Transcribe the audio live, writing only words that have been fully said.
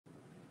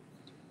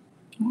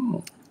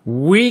Oh.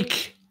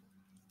 Week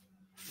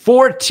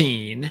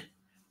 14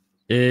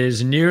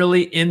 is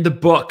nearly in the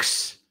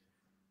books.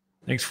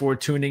 Thanks for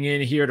tuning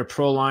in here to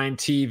Proline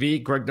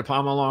TV. Greg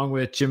DePalma along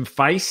with Jim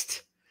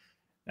Feist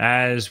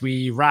as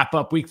we wrap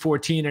up Week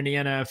 14 in the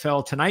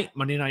NFL tonight.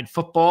 Monday Night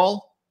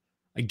Football,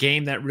 a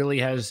game that really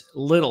has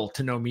little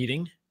to no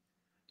meaning.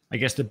 I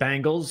guess the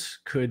Bengals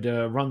could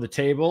run the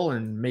table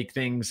and make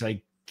things,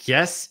 I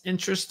guess,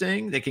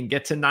 interesting. They can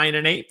get to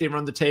 9-8. They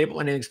run the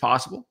table. Anything's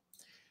possible.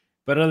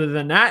 But other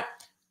than that,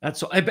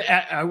 that's all.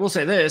 I will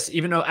say this,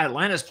 even though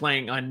Atlanta's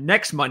playing on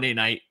next Monday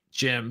night,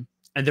 Jim,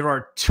 and there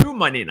are 2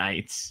 Monday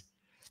nights,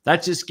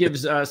 that just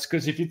gives us,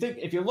 because if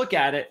you look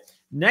at it,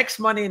 next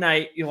Monday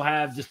night, you'll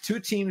have the 2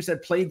 teams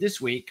that played this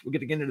week. We're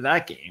going to get into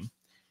that game,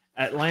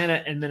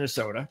 Atlanta and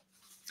Minnesota.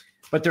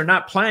 But they're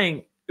not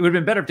playing. It would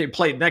have been better if they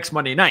played next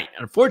Monday night.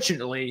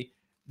 Unfortunately,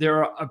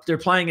 they're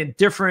playing in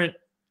different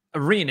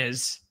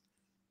arenas.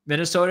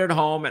 Minnesota at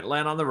home,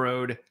 Atlanta on the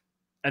road,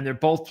 and they're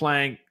both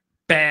playing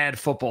bad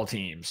football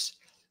teams.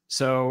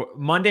 So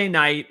Monday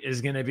night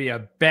is going to be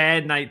a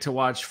bad night to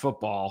watch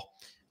football,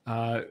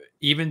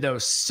 even though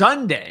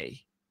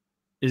Sunday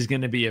is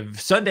going to be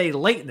Sunday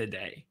late in the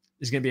day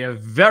is going to be a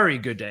very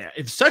good day.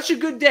 It's such a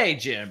good day,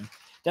 Jim,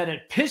 that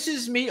it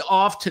pisses me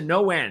off to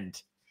no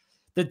end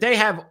that they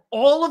have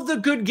all of the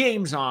good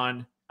games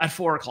on at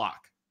 4:00.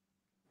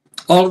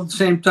 All at the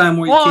same time.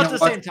 All at the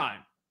same time.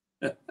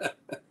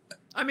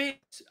 I mean,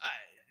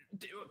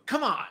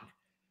 come on.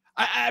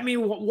 I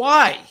mean,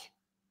 why?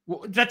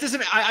 That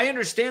doesn't. I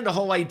understand the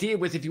whole idea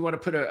with if you want to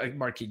put a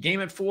marquee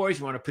game at 4, if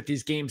you want to put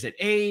these games at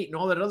 8, and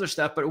all that other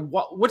stuff. But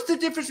what's the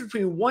difference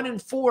between 1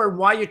 and 4? And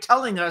why you're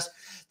telling us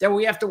that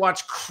we have to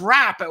watch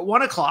crap at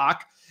 1:00,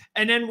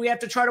 and then we have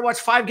to try to watch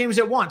 5 games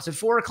at once at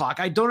 4:00?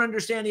 I don't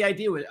understand the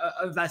idea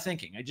of that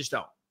thinking. I just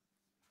don't.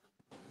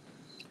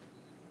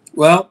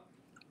 Well,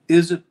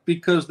 is it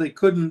because they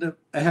couldn't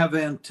have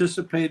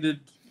anticipated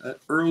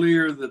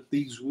earlier that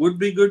these would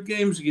be good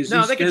games?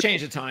 No, they could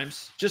change the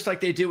times, just like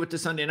they do with the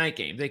Sunday night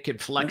game. They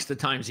could flex the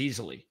times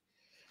easily.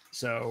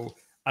 So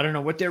I don't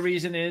know what their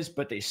reason is,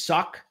 but they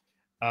suck.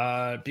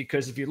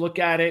 Because if you look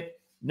at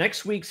it,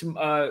 next week's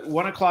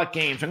 1:00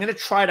 games, I'm going to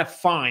try to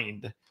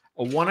find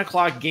a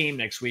 1:00 game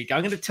next week.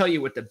 I'm going to tell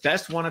you what the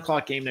best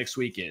 1:00 game next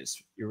week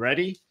is. You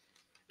ready?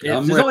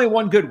 There's only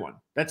one good one.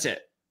 That's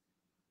it.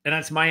 And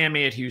that's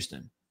Miami at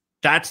Houston.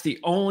 That's the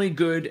only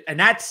good. And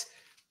that's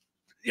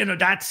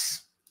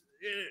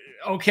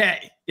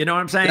okay. You know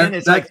what I'm saying?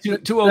 It's like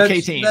two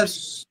okay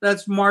teams.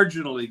 That's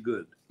marginally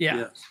good. Yeah.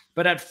 Yes.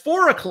 But at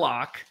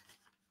 4:00,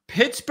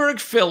 Pittsburgh,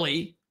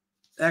 Philly.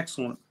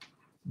 Excellent.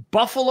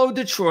 Buffalo,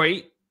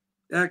 Detroit.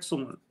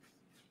 Excellent.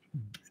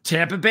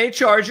 Tampa Bay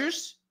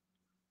Chargers.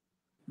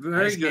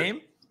 Very good.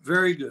 Game.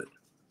 Very good.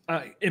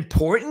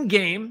 Important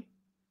game.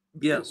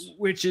 Yes.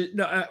 Which is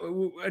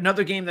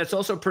another game that's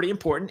also pretty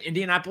important.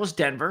 Indianapolis,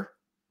 Denver.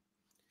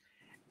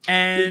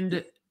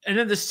 And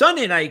then the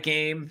Sunday night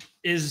game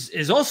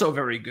is also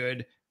very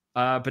good.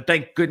 But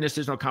thank goodness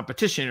there's no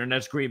competition, and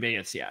that's Green Bay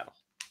at Seattle.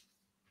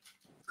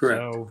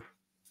 Correct. So,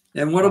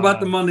 and what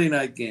about the Monday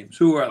night games?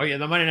 Who are they? Oh, yeah,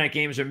 the Monday night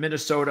games are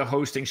Minnesota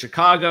hosting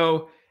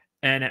Chicago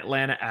and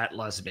Atlanta at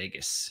Las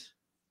Vegas.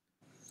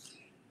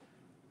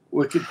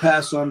 We could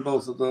pass on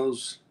both of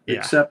those,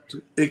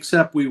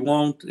 except we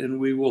won't, and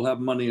we will have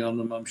money on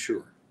them, I'm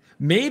sure.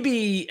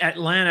 Maybe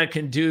Atlanta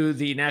can do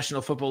the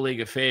National Football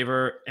League a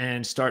favor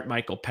and start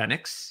Michael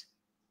Penix.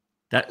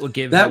 That will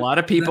give a lot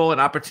of people an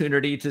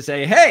opportunity to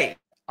say, hey,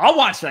 I'll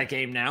watch that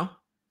game now.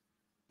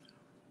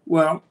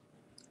 Well,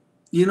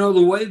 you know,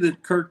 the way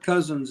that Kirk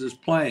Cousins is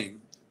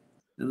playing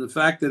and the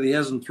fact that he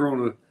hasn't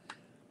thrown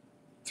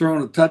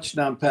a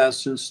touchdown pass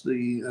since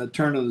the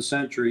turn of the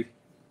century,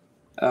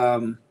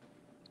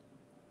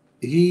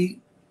 he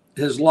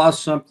has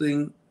lost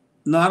something.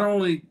 Not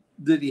only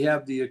did he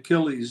have the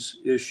Achilles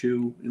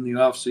issue in the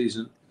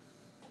offseason,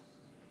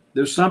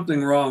 there's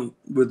something wrong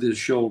with his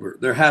shoulder.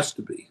 There has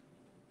to be.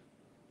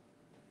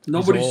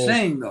 Nobody's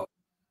saying though,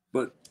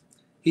 but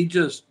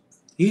he's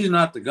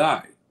not the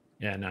guy.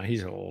 Yeah, no,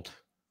 he's old.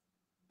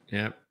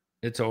 Yeah,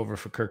 it's over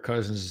for Kirk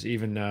Cousins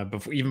even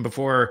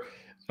before,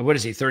 what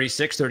is he,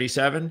 36,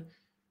 37?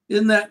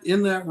 In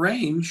that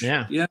range.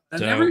 Yeah. Yeah.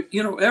 And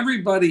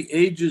everybody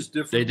ages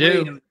differently. They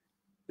do. And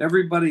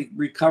everybody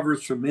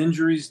recovers from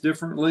injuries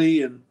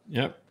differently. And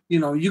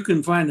you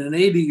can find an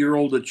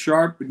 80-year-old that's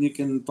sharp and you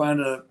can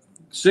find a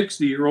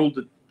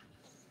 60-year-old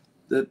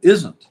that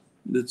isn't.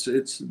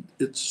 It's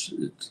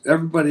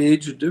everybody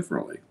ages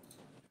differently.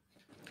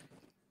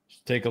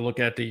 Take a look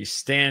at the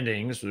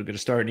standings. We're going to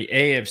start in the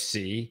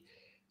AFC.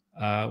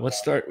 Let's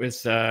start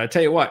with, I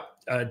tell you what,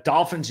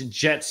 Dolphins and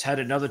Jets had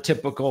another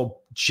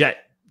typical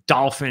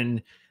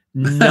Jet-Dolphin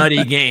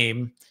nutty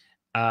game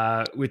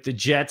with the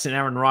Jets and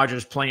Aaron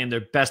Rodgers playing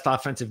their best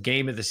offensive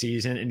game of the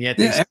season, and yet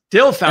they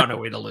still found a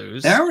way to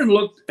lose. Aaron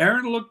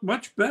looked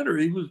much better.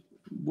 He was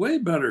way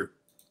better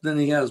than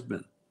he has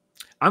been.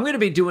 I'm going to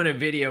be doing a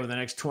video in the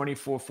next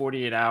 24,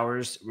 48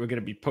 hours. We're going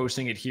to be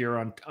posting it here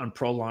on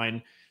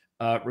Proline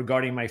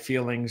regarding my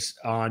feelings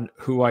on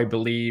who I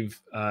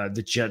believe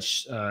the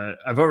Jets.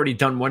 I've already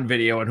done one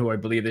video on who I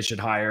believe they should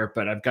hire,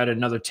 but I've got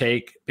another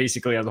take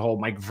basically on the whole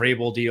Mike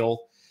Vrabel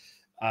deal.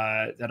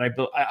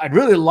 I'd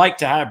really like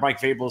to have Mike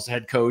Vrabel as the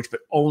head coach, but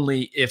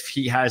only if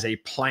he has a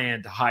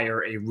plan to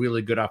hire a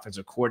really good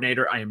offensive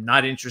coordinator. I am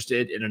not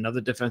interested in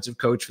another defensive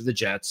coach for the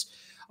Jets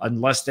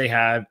unless they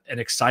have an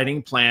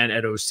exciting plan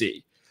at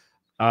OC.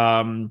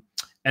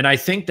 And I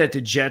think that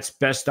the Jets'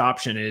 best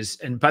option is,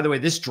 and by the way,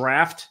 this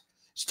draft,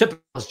 it's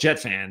typical as Jet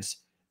fans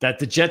that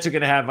the Jets are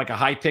going to have like a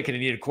high pick and they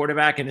need a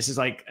quarterback, and this is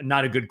like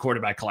not a good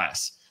quarterback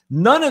class.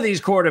 None of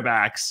these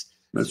quarterbacks,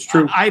 that's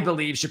true, I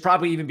believe, should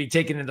probably even be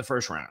taken in the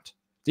first round.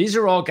 These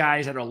are all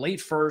guys that are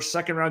late first,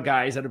 second round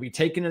guys that will be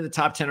taken in the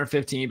top 10 or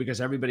 15 because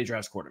everybody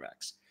drafts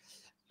quarterbacks.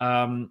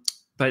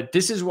 But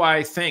this is why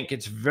I think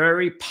it's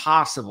very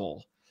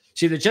possible.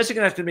 See, the Jets are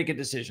going to have to make a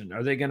decision.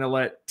 Are they going to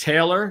let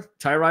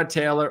Tyrod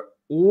Taylor,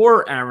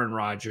 or Aaron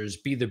Rodgers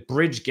be the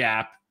bridge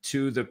gap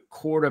to the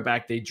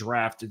quarterback they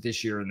drafted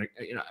this year? And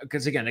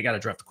because again, they got to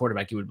draft the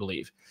quarterback, you would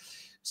believe.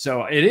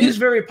 So it is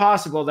very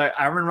possible that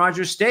Aaron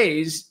Rodgers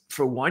stays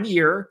for 1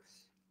 year,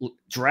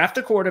 draft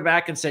a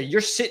quarterback, and say, "You're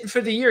sitting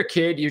for the year,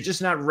 kid. You're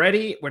just not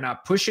ready. We're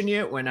not pushing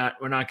you. We're not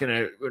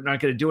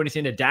gonna do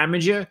anything to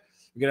damage you.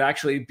 We're gonna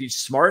actually be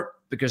smart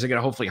because they're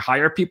gonna hopefully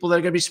hire people that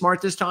are gonna be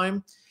smart this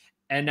time."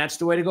 And that's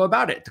the way to go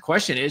about it. The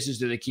question is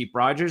do they keep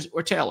Rodgers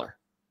or Taylor?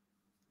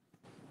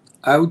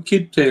 I would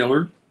keep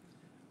Taylor.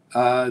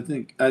 I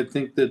think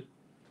that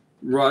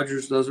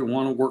Rodgers doesn't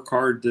want to work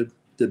hard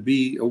to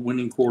be a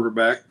winning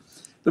quarterback.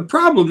 The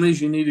problem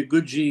is you need a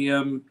good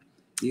GM.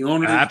 The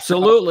owner,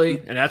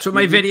 absolutely, and that's what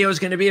my video is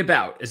going to be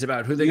about. Is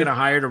about who they're going to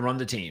hire to run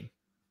the team.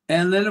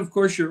 And then, of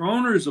course, your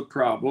owner is a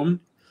problem.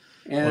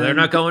 And, well, they're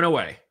not going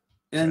away.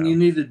 And you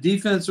need a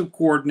defensive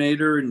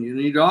coordinator, and you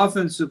need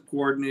offensive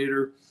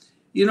coordinator.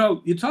 You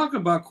know, you talk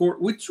about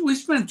we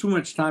spend too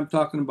much time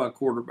talking about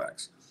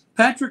quarterbacks.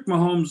 Patrick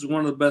Mahomes is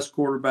one of the best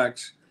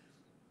quarterbacks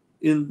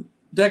in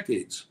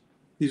decades.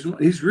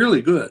 He's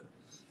really good.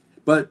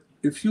 But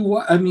if you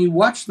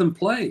watch them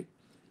play,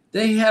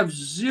 they have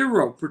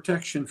zero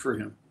protection for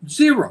him.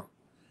 Zero.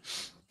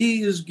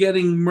 He is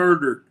getting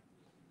murdered.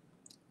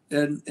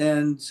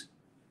 And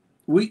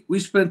we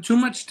spend too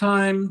much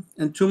time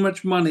and too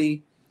much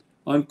money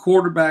on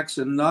quarterbacks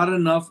and not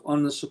enough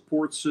on the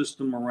support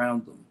system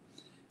around them.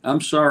 I'm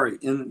sorry.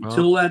 And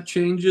until that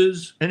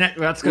changes, and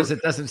that's because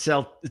it doesn't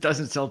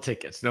sell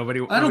tickets.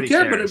 Nobody. I don't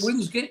care, cares. But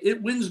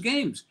it wins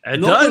games.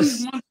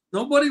 Does.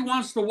 Nobody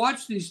wants to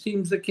watch these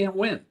teams that can't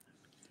win.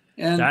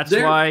 And that's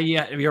why,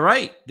 you're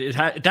right.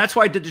 That's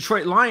why the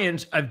Detroit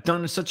Lions have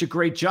done such a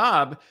great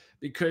job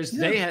because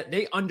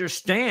they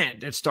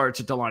understand it starts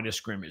at the line of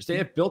scrimmage. They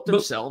have built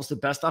themselves the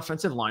best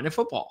offensive line in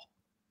football.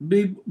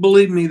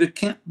 Believe me,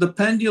 the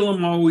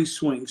pendulum always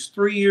swings.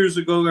 3 years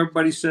ago,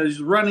 everybody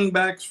says running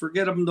backs,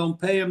 forget them, don't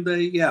pay them.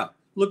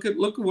 Look at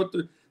what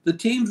the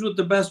teams with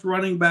the best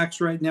running backs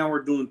right now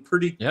are doing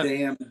pretty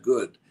damn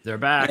good. They're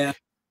back. And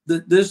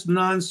this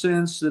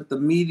nonsense that the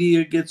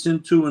media gets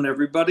into and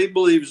everybody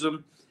believes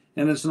them,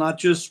 and it's not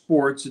just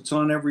sports; it's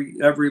on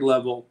every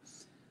level.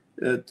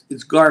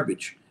 It's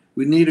garbage.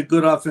 We need a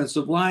good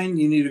offensive line.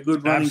 You need a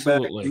good running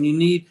back, and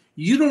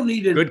you don't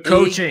need a good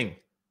coaching.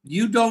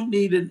 You don't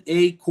need an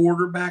A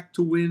quarterback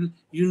to win.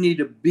 You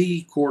need a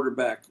B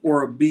quarterback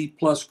or a B+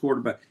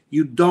 quarterback.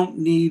 You don't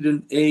need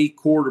an A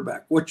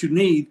quarterback. What you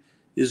need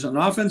is an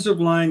offensive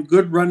line,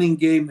 good running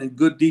game, and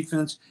good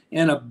defense,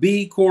 and a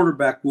B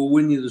quarterback will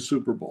win you the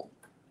Super Bowl.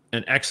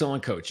 And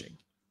excellent coaching.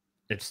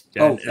 And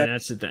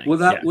that's the thing.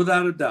 Without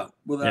a doubt.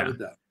 Without a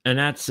doubt. And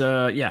that's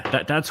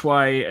that's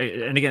why,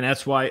 and again,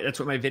 that's what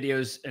my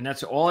videos, and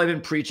that's all I've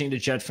been preaching to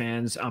Jet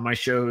fans on my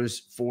shows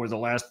for the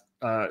last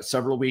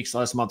several weeks,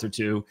 last month or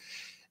two,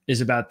 is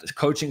about the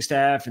coaching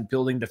staff and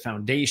building the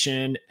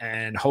foundation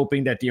and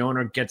hoping that the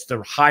owner gets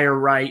the hire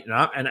right.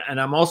 And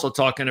I'm also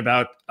talking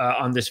about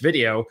on this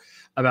video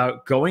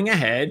about going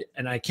ahead,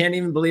 and I can't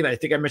even believe it. I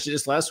think I mentioned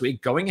this last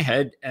week, going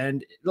ahead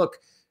and look,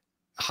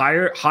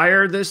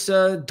 hire this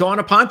Dawn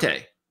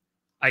Aponte.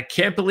 I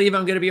can't believe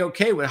I'm going to be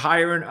okay with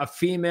hiring a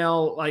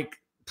female like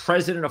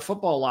president of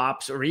football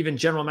ops or even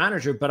general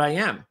manager, but I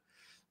am,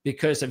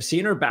 because I've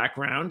seen her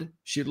background.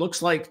 She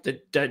looks like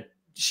that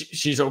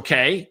she's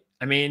okay.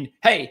 I mean,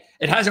 hey,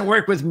 it hasn't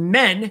worked with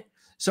men,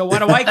 so why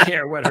do I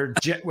care what her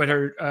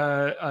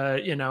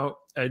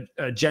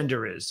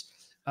gender is?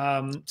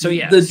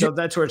 So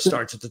that's where it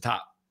starts at the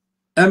top.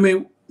 I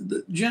mean,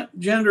 the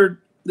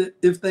gender.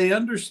 If they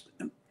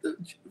understand,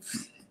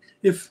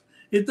 if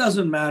it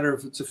doesn't matter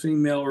if it's a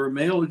female or a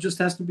male, it just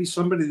has to be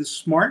somebody that's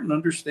smart and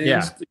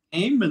understands the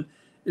game. And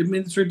I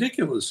mean, it's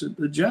ridiculous.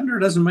 The gender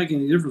doesn't make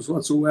any difference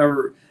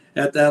whatsoever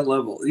at that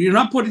level. You're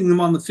not putting them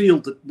on the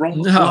field to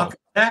block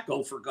a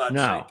tackle, for God's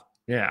sake.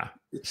 Yeah.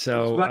 It's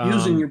about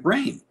using your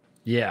brain.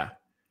 Yeah.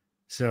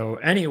 So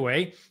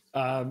anyway,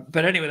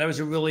 that was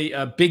a really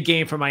big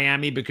game for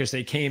Miami because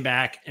they came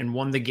back and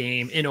won the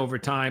game in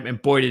overtime.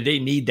 And boy, did they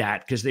need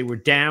that, because they were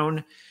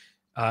down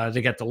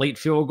They got the late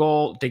field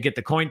goal. They get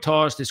the coin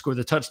toss. They score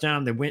the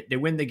touchdown. They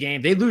win the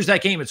game. They lose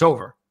that game. It's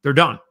over. They're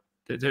done.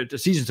 The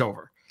season's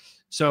over.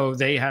 So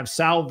they have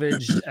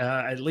salvaged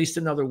at least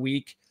another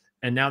week.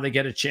 And now they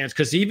get a chance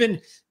because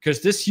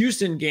this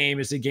Houston game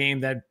is a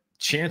game that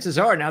chances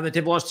are now that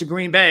they've lost to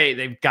Green Bay,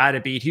 they've got to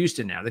beat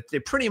Houston now. They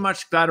pretty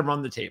much got to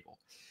run the table.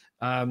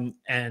 And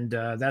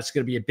that's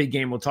going to be a big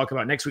game we'll talk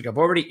about next week. I've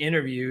already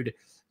interviewed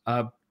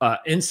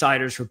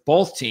insiders for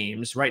both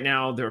teams. Right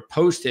now, they're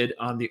posted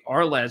on the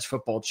Our Lads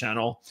football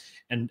channel.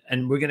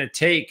 And we're going to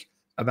take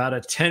about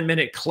a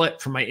 10-minute clip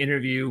from my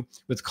interview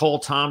with Cole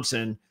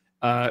Thompson,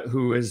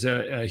 who is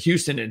a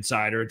Houston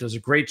insider, does a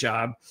great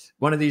job.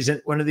 One of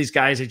these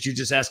guys that you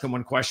just ask them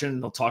one question,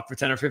 and they'll talk for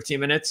 10 or 15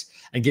 minutes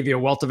and give you a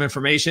wealth of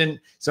information.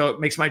 So it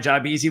makes my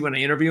job easy when I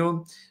interview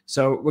them.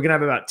 So we're going to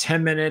have about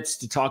 10 minutes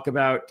to talk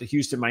about the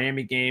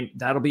Houston-Miami game.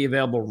 That'll be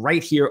available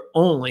right here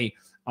only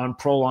on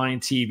Proline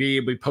TV.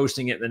 We'll be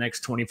posting it in the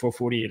next 24,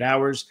 48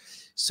 hours.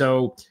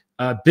 So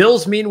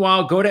Bills,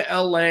 meanwhile, go to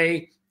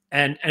L.A.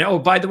 And oh,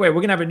 by the way, we're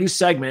going to have a new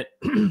segment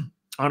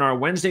on our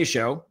Wednesday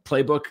show,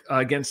 Playbook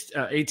Against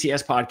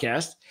ATS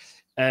podcast.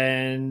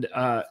 And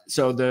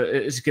so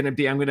it's going to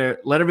be, I'm going to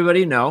let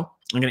everybody know.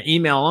 I'm going to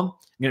email them.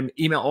 I'm going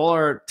to email all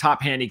our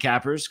top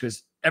handicappers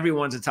because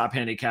everyone's a top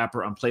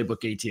handicapper on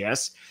Playbook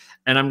ATS.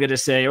 And I'm going to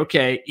say,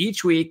 okay,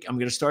 each week I'm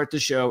going to start the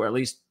show, or at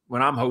least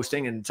when I'm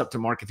hosting, and it's up to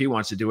Mark if he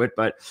wants to do it.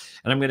 And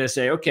I'm going to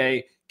say,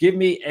 okay, give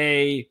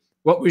me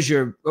what was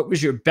your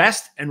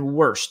best and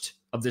worst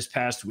of this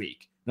past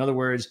week? In other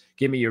words,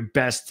 give me your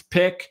best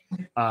pick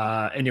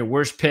and your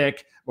worst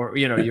pick, or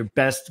your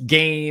best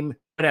game,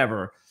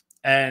 whatever.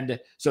 And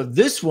so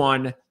this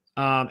one,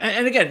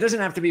 and again, it doesn't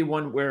have to be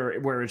one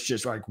where it's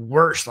just like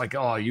worse, like,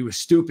 oh, you were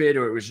stupid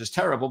or it was just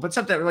terrible, but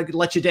something like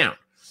let you down.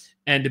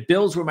 And the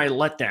Bills were my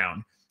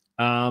letdown.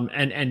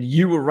 And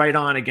you were right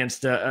on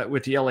against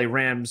with the LA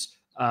Rams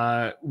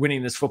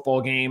winning this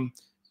football game.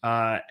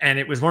 And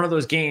it was one of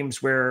those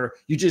games where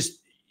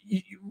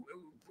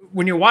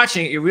when you're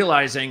watching it, you're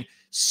realizing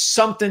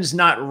something's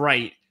not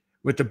right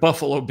with the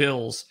Buffalo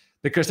Bills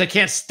because they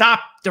can't stop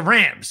the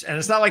Rams. And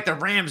it's not like the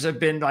Rams have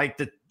been like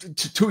the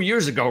 2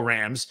 years ago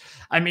Rams.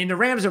 I mean, the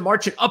Rams are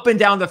marching up and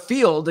down the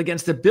field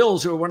against the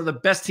Bills, who are one of the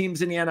best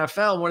teams in the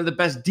NFL, one of the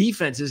best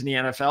defenses in the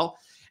NFL.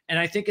 And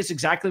I think it's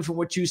exactly from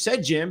what you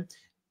said, Jim,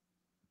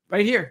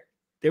 right here.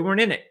 They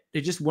weren't in it.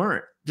 They just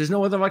weren't. There's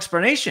no other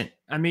explanation.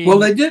 I mean, well,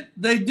 they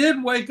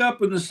did wake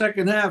up in the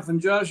second half, and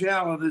Josh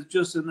Allen is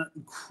just an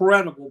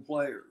incredible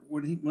player.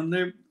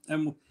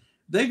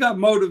 They got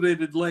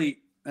motivated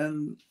late,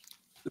 and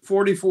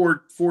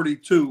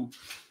 44-42.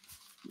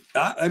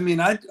 I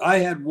mean, I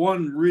had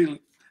one really.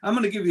 I'm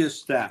going to give you a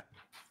stat: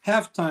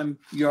 halftime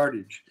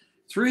yardage,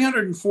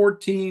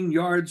 314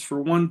 yards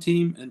for one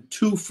team and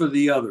 2 for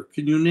the other.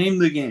 Can you name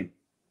the game?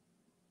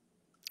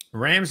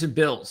 Rams and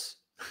Bills.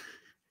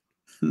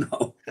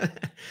 No.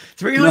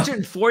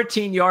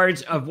 314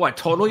 yards of what?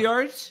 Total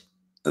yards?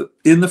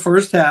 In the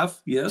first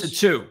half, yes.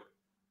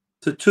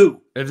 To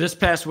 2 of this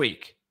past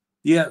week.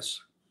 Yes.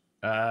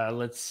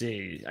 Let's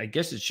see. I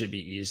guess it should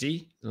be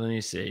easy. Let me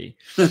see.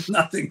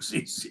 Nothing's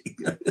easy.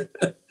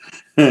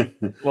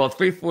 Well,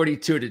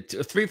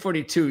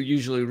 342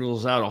 usually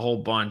rules out a whole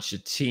bunch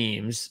of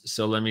teams.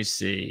 So let me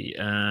see.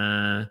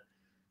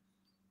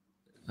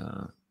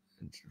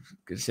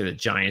 Could say the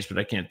Giants, but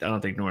I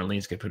don't think New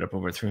Orleans could put up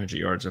over 300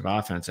 yards of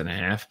offense in a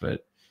half.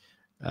 But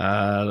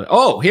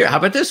here, how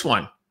about this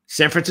one?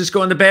 San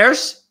Francisco and the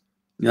Bears?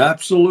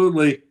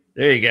 Absolutely.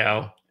 There you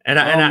go. And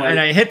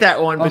I hit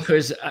that one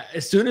because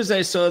as soon as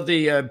I saw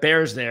the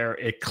Bears there,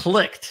 it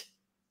clicked.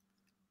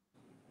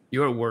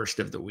 Your worst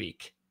of the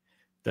week,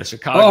 the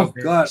Chicago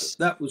Bears.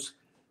 God,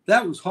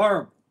 that was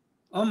horrible.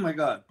 Oh my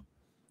God.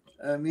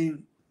 I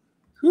mean,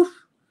 whew.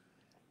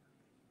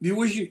 You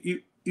wish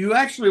you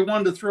actually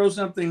wanted to throw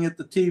something at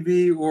the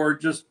TV or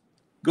just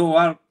go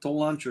out to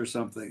lunch or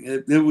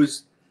something. That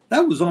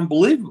was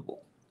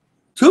unbelievable.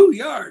 2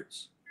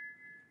 yards.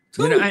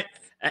 2.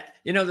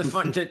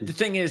 The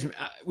thing is,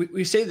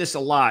 we say this a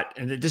lot,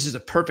 and this is a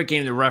perfect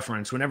game to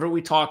reference. Whenever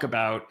we talk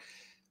about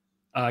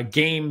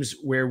games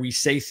where we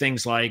say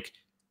things like,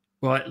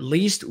 well, at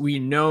least we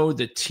know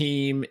the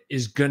team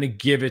is going to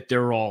give it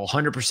their all,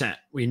 100%.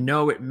 We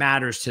know it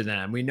matters to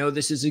them. We know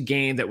this is a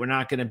game that we're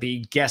not going to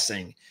be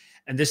guessing.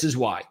 And this is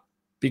why,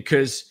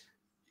 because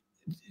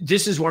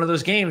this is one of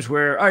those games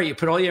where, all right, you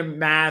put all your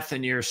math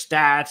and your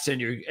stats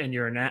and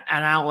your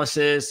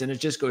analysis, and it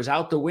just goes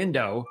out the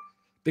window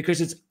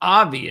because it's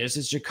obvious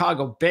the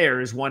Chicago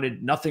Bears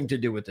wanted nothing to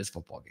do with this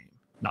football game.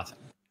 Nothing.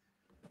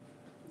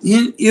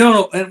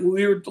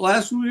 And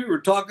last week we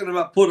were talking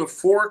about put a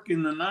fork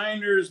in the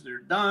Niners. They're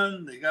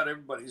done. They got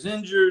everybody's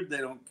injured. They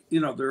don't,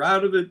 they're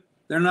out of it.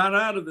 They're not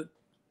out of it.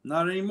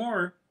 Not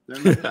anymore.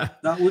 They're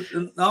not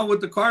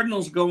with the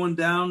Cardinals going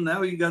down.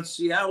 Now you got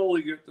Seattle,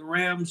 you got the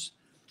Rams,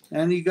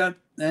 and you got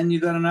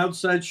an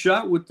outside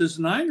shot with this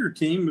Niner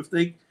team.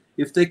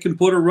 If they can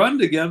put a run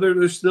together,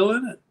 they're still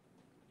in it.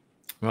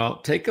 Well,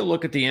 take a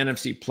look at the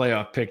NFC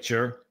playoff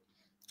picture,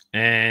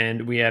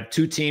 and we have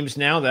 2 teams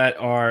now that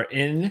are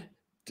in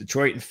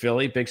Detroit and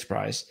Philly, big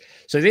surprise.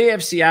 So they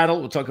have Seattle.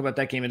 We'll talk about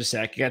that game in a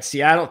sec. You got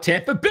Seattle,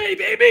 Tampa Bay,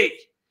 baby.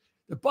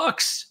 The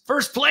Bucks,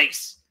 first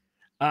place.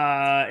 In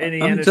the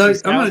NFC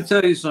South. I'm going to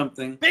tell you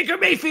something. Baker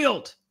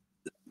Mayfield.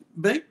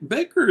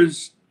 Baker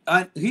is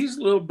he's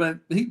a little bit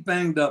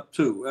banged up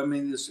too. I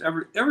mean,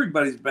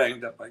 everybody's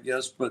banged up, I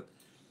guess, but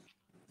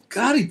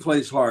God, he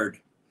plays hard.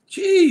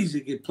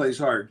 Jeez, he plays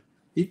hard.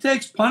 He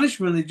takes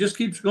punishment. He just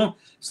keeps going.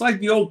 It's like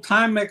the old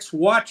Timex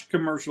watch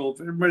commercial.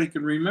 If everybody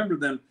can remember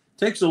them,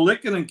 takes a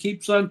licking and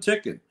keeps on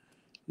ticking.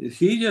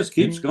 He just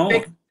keeps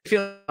going.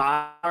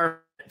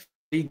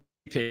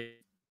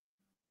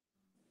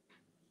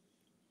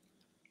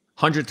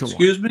 100 to 1.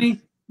 Excuse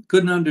me?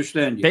 Couldn't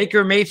understand you.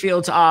 Baker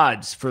Mayfield's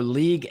odds for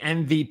league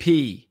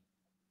MVP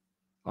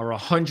are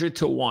 100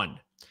 to 1.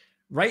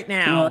 Right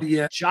now,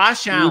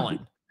 Josh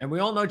Allen, and we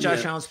all know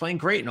Josh Allen's playing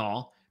great and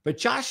all, but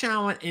Josh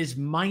Allen is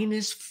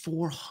minus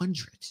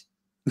 400.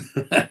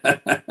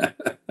 I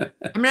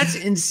mean, that's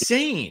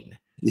insane.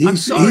 I'm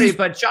sorry,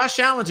 but Josh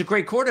Allen's a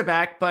great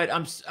quarterback, but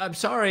I'm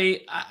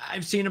sorry.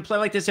 I've seen him play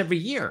like this every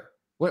year.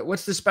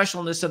 What's the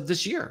specialness of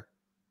this year?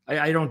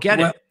 I don't get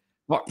it.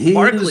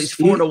 Barkley's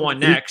 4 to 1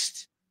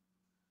 next.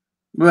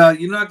 Well,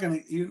 you're not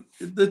going to.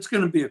 It's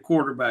going to be a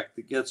quarterback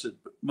that gets it,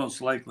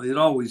 most likely. It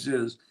always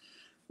is.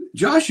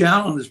 Josh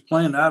Allen is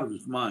playing out of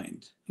his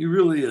mind. He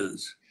really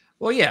is.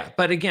 Well, yeah,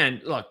 but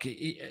again, look,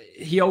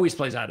 he always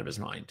plays out of his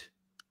mind.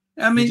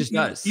 I mean, he just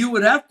does. You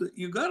would have to.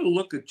 You got to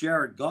look at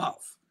Jared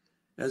Goff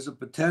as a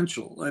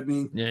potential. I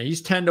mean, yeah,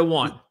 he's 10 to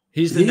 1.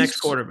 He's the next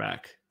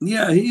quarterback.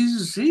 Yeah,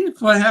 he's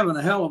having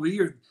a hell of a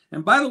year.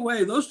 And by the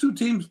way, those two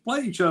teams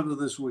play each other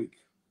this week.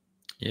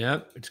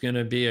 Yep, it's going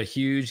to be a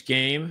huge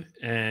game,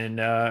 and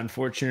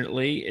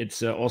unfortunately,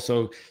 it's going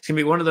to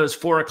be one of those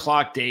 4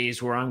 o'clock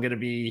days where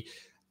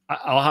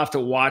I'll have to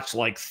watch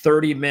like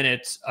 30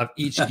 minutes of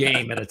each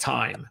game at a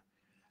time.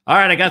 All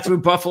right, I got through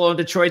Buffalo and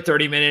Detroit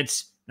 30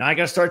 minutes. Now I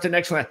got to start the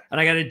next one,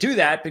 and I got to do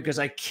that because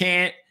I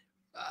can't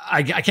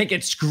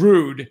get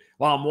screwed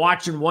while I'm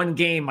watching one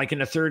game like in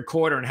the third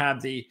quarter and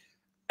have the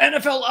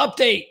NFL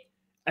update.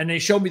 And they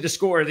showed me the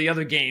score of the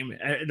other game.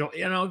 I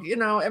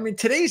mean,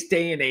 today's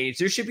day and age,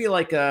 there should be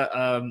like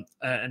an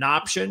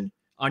option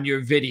on your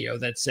video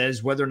that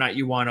says whether or not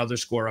you want other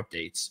score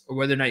updates or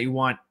whether or not you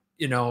want,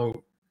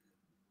 the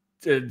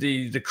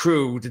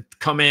crew to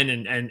come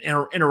in and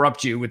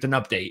interrupt you with an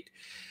update.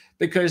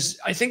 Because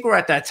I think we're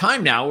at that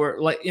time now where,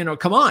 like,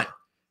 come on.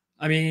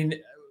 I mean,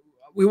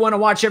 we want to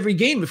watch every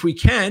game if we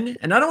can.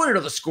 And I don't want to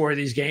know the score of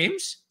these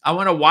games. I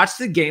want to watch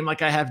the game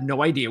like I have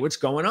no idea what's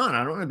going on. I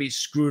don't want to be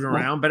screwed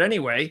around. But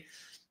anyway.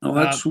 Well,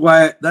 that's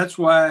why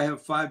I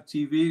have 5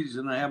 TVs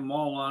and I have them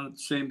all on at the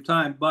same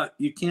time. But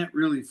you can't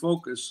really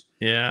focus.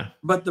 Yeah.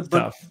 But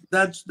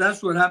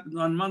that's what happens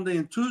on Monday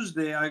and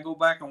Tuesday. I go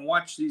back and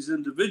watch these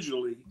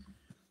individually,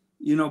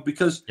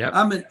 because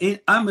I'm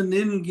an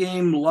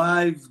in-game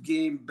live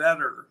game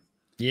bettor.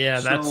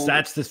 Yeah,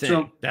 that's the thing.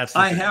 So that's the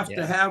I thing. have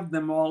to have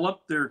them all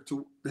up there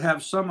to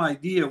have some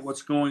idea of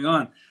what's going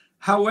on.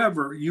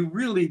 However, you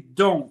really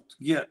don't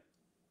get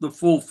the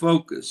full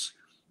focus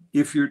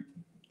if your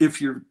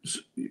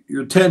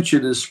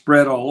attention is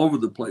spread all over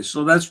the place.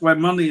 So that's why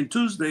Monday and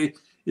Tuesday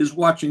is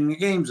watching the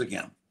games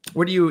again.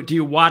 What do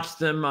you watch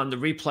them on the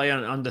replay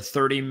on the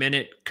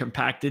 30-minute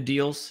compacted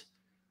deals?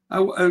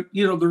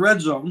 The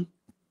red zone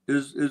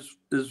is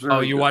very. Oh,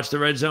 you watch the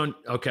red zone?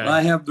 Okay.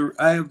 I have the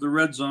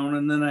red zone,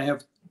 and then I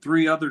have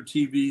 3 other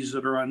TVs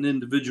that are on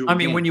individual. I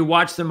mean, games. When you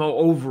watch them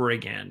over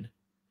again,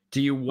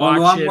 do you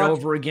watch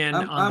over again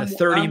on the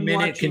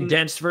 30-minute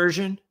condensed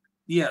version?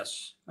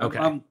 Yes.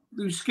 Okay.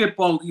 You skip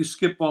all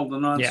the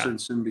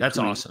nonsense in between. That's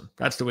awesome.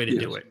 That's the way to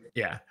do it.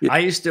 Yeah. I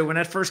used to, when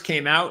that first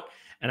came out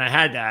and I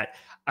had that,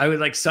 I would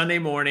like Monday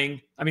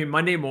morning,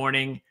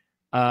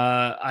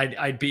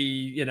 I'd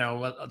be,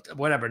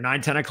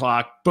 9, 10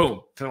 o'clock,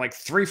 boom, for like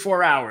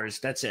 3-4 hours.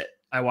 That's it.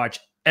 I watch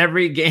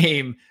every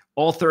game,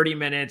 all 30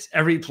 minutes,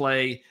 every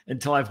play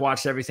until I've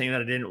watched everything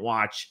that I didn't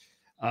watch.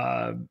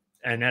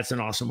 And that's an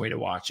awesome way to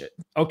watch it.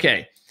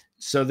 Okay.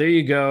 So there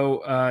you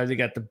go. They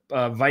got the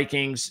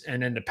Vikings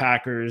and then the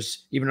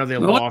Packers, even though they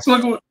lost.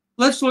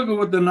 Let's look at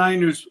what the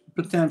Niners'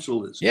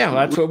 potential is. Yeah, well,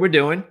 that's what we're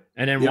doing.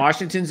 And then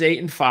Washington's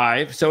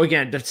 8-5. So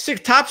again, the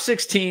top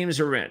 6 teams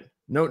are in.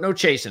 No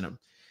chasing them.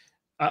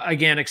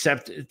 Again,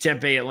 except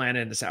Tampa Bay, Atlanta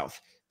in the South.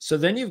 So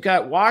then you've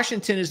got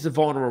Washington is the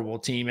vulnerable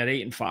team at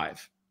 8-5.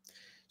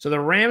 So the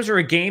Rams are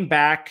a game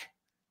back.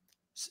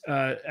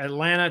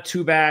 Atlanta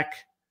 2 back.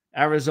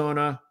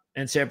 Arizona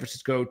and San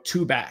Francisco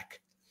 2 back.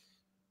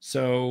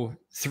 So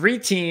 3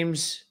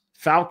 teams,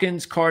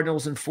 Falcons,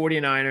 Cardinals, and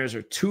 49ers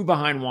are 2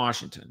 behind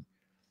Washington.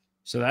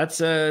 So that's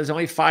there's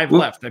only 5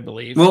 left, I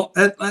believe. Well,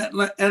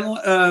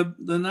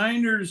 the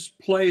Niners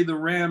play the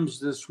Rams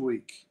this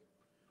week.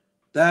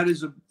 That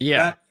is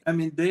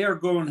they are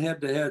going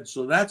head to head,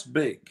 so that's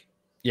big.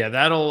 Yeah,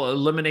 that'll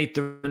eliminate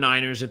the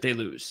Niners if they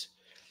lose.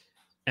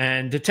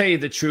 And to tell you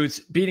the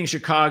truth, beating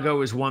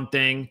Chicago is one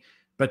thing,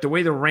 but the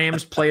way the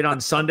Rams played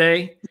on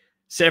Sunday,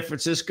 San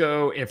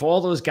Francisco, if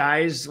all those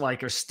guys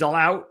are still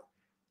out,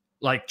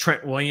 like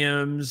Trent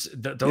Williams,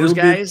 those It'll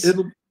guys,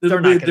 they're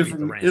not going to beat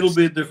the Rams. It'll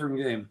be a different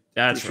game.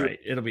 That's right.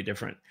 It'll be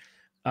different.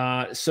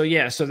 So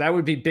that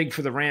would be big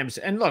for the Rams.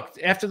 And look,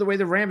 after the way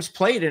the Rams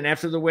played and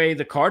after the way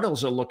the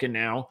Cardinals are looking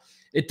now,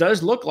 it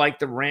does look like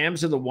the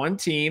Rams are the one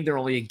team. They're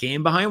only a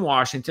game behind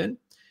Washington.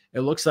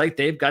 It looks like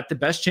they've got the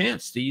best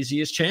chance, the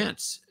easiest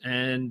chance.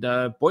 And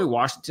boy,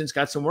 Washington's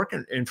got some work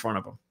in front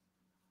of them.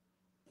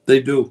 They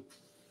do.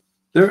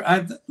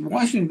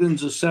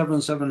 Washington's a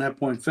 7.5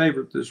 point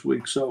favorite this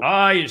week. So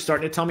you're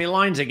starting to tell me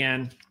lines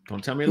again.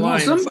 Don't tell me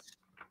lines.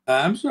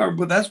 I'm sorry,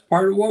 but that's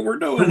part of what we're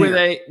doing. Who were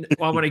they?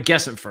 Well, I'm going to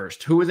guess them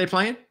first. Who were they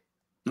playing?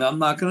 No, I'm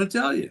not going to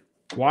tell you.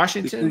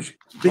 Washington?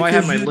 Because I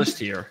have my list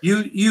here.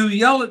 You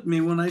yell at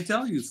me when I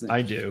tell you things.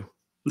 I do.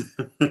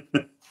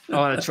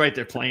 Oh, that's right.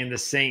 They're playing the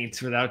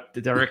Saints without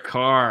the Derek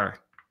Carr.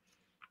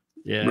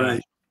 Yeah,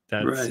 right.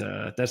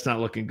 That's not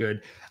looking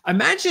good.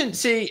 Imagine,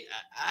 see,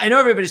 I know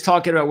everybody's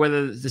talking about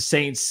whether the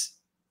Saints,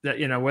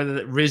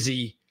 whether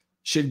Rizzi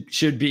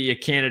should be a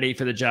candidate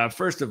for the job.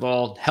 First of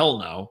all, hell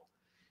no.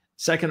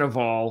 Second of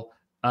all,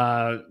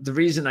 the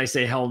reason I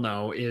say hell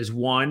no is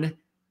one,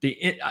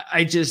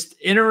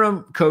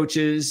 interim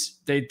coaches,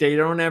 they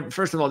don't ever,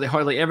 first of all, they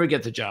hardly ever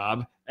get the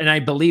job. And I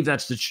believe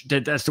that's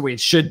the way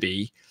it should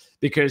be,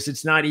 because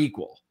it's not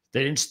equal.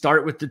 They didn't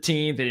start with the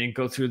team. They didn't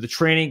go through the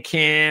training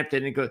camp.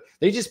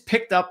 They just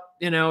picked up,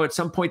 at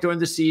some point during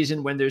the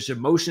season when there's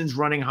emotions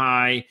running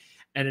high,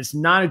 and it's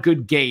not a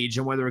good gauge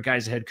on whether a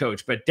guy's a head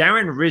coach. But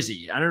Darren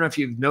Rizzi, I don't know if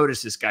you've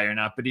noticed this guy or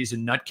not, but he's a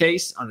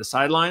nutcase on the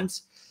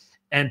sidelines.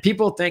 And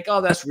people think,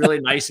 oh, that's really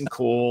nice and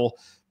cool.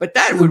 But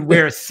that would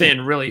wear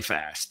thin really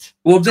fast.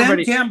 Well,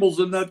 Dan Campbell's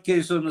a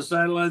nutcase on the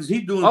sidelines.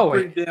 He's doing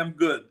pretty damn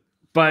good.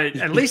 But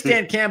at least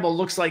Dan Campbell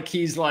looks like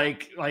he's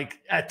like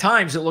at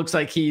times it looks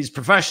like he's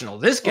professional.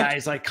 This guy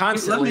is like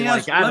constantly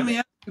let me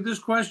ask you this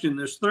question.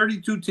 There's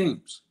 32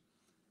 teams.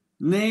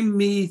 Name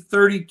me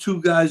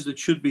 32 guys that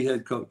should be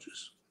head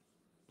coaches.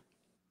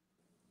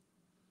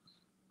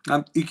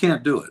 You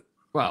can't do it.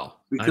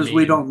 Well, because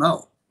we don't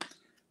know.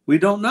 We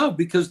don't know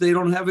because they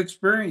don't have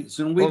experience,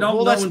 and we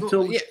don't know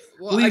until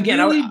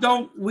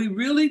we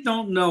really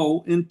don't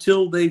know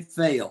until they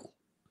fail.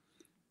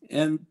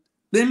 And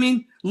I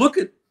mean, look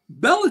at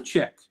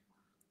Belichick.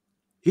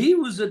 He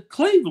was at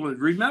Cleveland,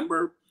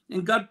 remember,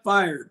 and got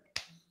fired.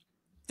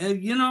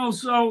 And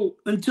so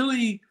until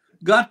he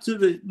got to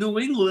the New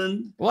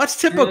England. Well, that's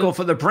typical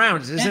for the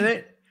Browns, isn't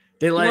it?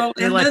 They let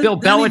Bill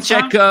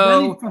Belichick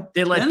go.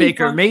 They let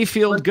Baker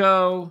Mayfield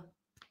go.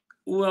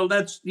 Well,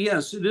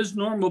 yes, it is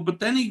normal. But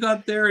then he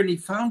got there and he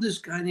found this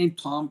guy named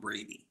Tom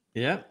Brady.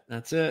 Yeah,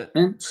 that's it.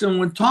 And so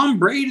when Tom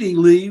Brady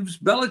leaves,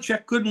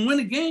 Belichick couldn't win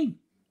a game.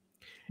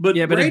 But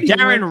if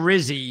Darren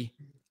Rizzi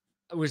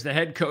was the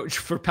head coach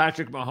for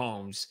Patrick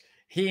Mahomes,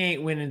 he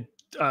ain't winning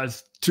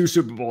 2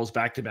 Super Bowls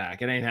back to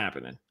back. It ain't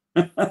happening.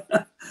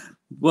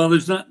 Well,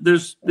 there's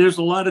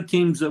a lot of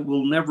teams that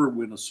will never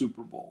win a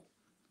Super Bowl.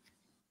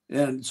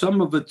 And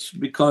some of it's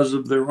because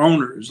of their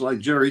owners, like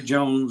Jerry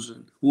Jones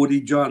and Woody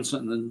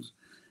Johnson. And,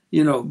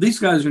 these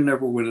guys are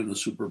never winning a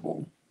Super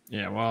Bowl.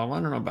 Yeah, well, I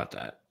don't know about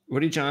that.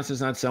 Woody Johnson's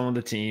not selling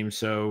the team,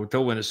 so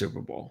they'll win a Super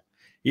Bowl.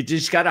 You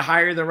just got to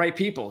hire the right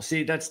people.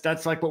 See,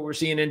 that's like what we're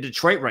seeing in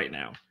Detroit right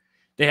now.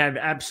 They have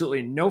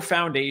absolutely no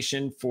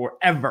foundation for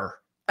ever.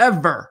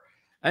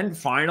 And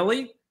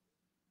finally,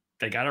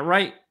 they got it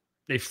right.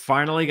 They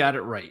finally got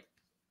it right.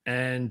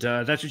 And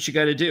that's what you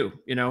got to do,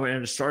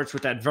 and it starts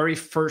with that very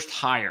first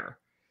hire.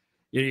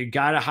 You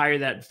got to hire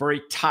that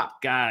very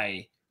top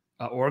guy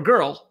or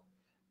girl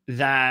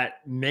that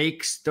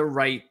makes the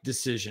right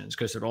decisions,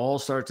 because it all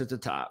starts at the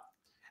top.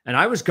 And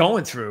I was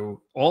going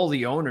through all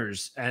the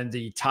owners and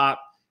the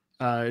top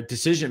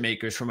decision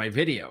makers for my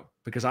video,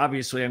 because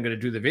obviously I'm going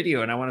to do the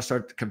video and I want to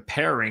start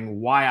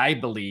comparing why I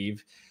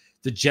believe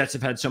the Jets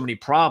have had so many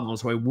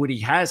problems, why Woody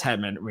has had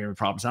many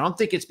problems. I don't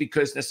think it's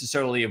because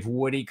necessarily of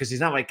Woody, because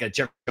he's not like a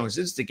Jeff Jones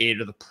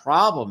instigator. The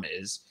problem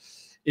is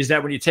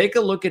that when you take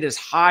a look at his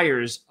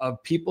hires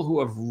of people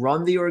who have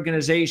run the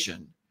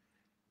organization,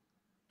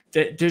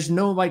 there's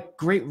no like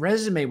great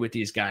resume with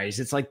these guys.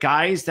 It's like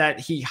guys that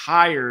he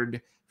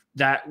hired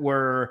that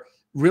were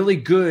really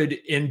good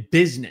in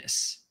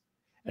business.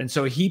 And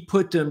so he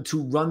put them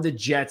to run the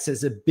Jets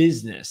as a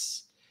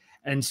business.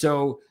 And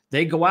so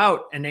they go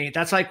out and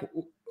that's like,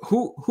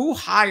 who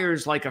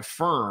hires like a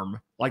firm,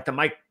 like the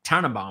Mike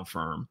Tannenbaum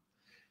firm,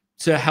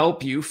 to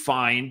help you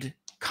find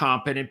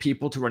competent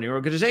people to run your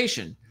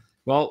organization?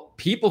 Well,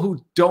 people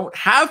who don't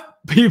have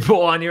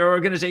people on your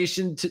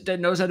organization that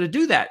knows how to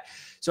do that.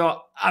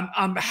 So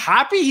I'm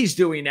happy he's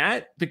doing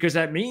that, because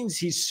that means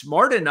he's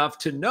smart enough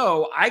to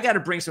know I got to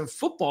bring some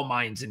football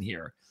minds in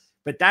here.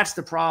 But that's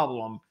the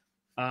problem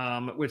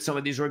with some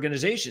of these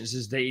organizations,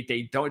 is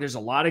they don't. There's a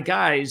lot of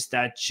guys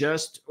that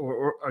just,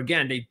 or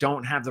again, they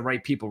don't have the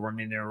right people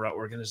running their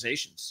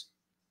organizations.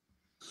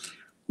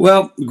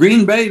 Well,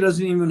 Green Bay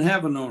doesn't even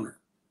have an owner.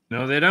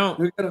 No, they don't.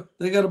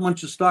 They got a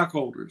bunch of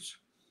stockholders.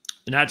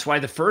 And that's why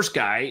the first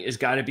guy has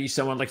got to be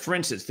someone like, for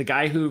instance, the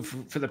guy who,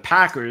 for the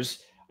Packers,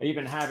 I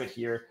even have it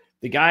here,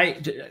 the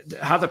guy,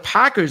 how the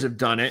Packers have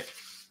done it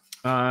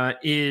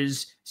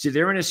is see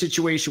they're in a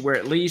situation where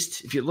at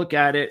least if you look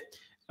at it,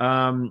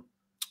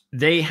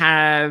 they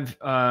have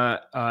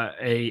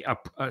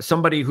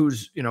somebody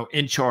who's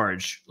in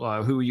charge,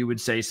 who you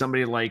would say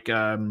somebody like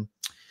I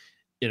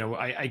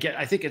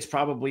think it's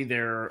probably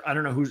their I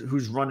don't know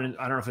who's running.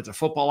 I don't know if it's a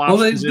football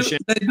ops position.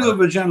 They do have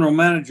a general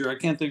manager. I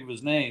can't think of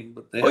his name,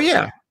 but they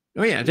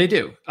they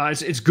do.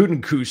 It's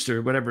Gutenkust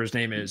or whatever his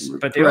name is.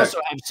 But they also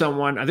have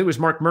someone. I think it was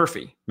Mark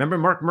Murphy. Remember,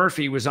 Mark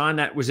Murphy was in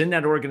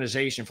that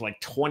organization for like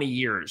 20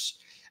 years,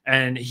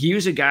 and he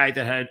was a guy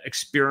that had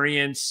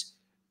experience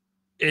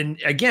in,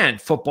 again,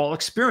 football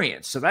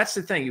experience. So that's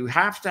the thing you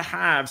have to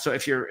have. So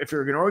if you're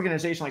an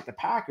organization like the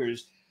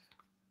Packers,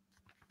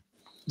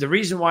 the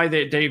reason why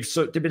they've been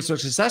so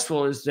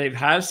successful is they've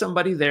had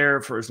somebody there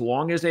for as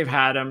long as they've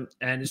had them.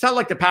 And it's not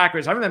like the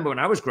Packers. I remember when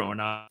I was growing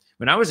up,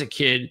 when I was a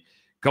kid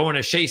going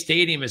to Shea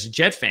Stadium as a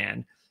Jet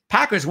fan,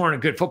 Packers weren't a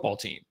good football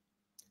team.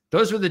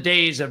 Those were the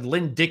days of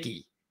Lynn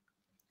Dickey.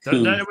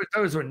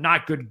 Those were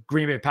not good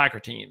Green Bay Packer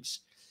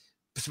teams.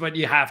 But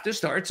you have to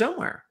start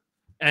somewhere.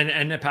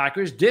 And the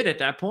Packers did at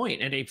that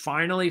point, and they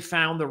finally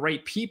found the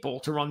right people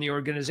to run the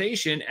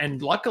organization.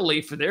 And luckily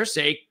for their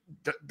sake,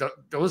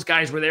 those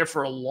guys were there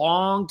for a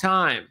long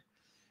time.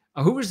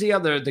 Who was the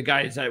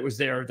guys that was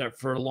there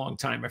for a long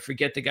time? I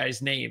forget the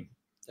guy's name.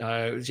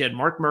 You had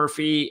Mark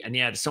Murphy, and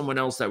you had someone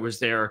else that was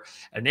there,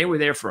 and they were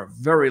there for a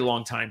very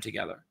long time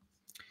together.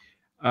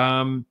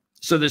 So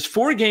there's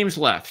 4 games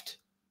left,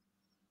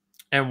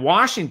 and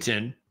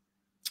Washington,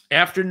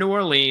 after New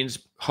Orleans,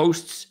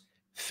 hosts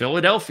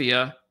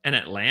Philadelphia and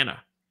Atlanta.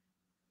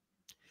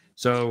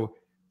 So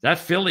that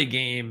Philly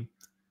game,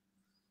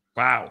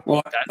 wow.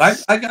 Well,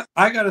 I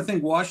got to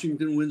think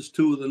Washington wins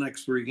 2 of the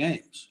next 3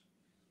 games.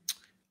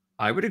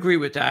 I would agree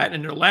with that.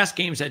 And their last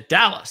game's at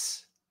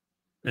Dallas,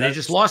 and they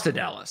just lost to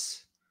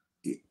Dallas.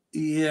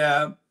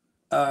 Yeah,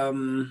 it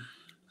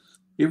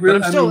really.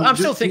 But I'm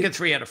still thinking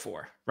 3 out of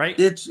 4. Right?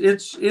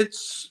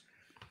 It's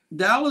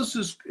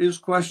Dallas is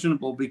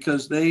questionable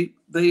because they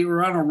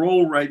are on a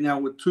roll right now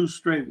with 2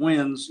 straight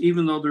wins,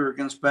 even though they're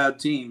against bad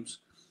teams.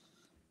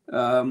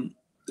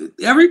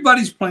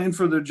 Everybody's playing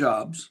for their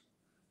jobs.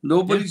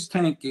 Nobody's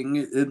tanking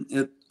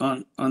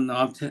on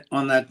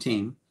that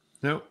team.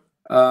 No.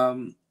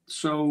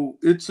 So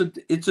it's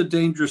a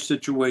dangerous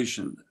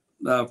situation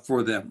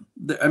for them.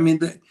 I mean,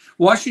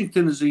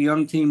 Washington is a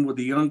young team with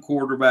a young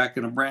quarterback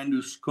and a brand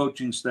new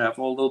coaching staff,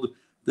 although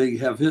they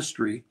have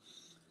history.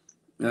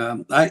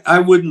 I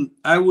wouldn't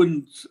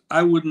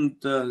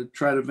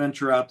try to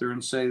venture out there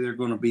and say they're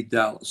going to beat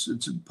Dallas.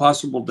 It's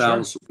possible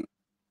Dallas will beat.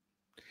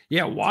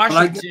 Yeah,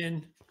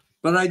 Washington.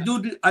 But I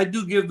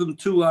do give them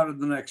 2 out of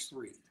the next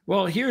 3.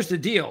 Well, here's the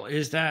deal: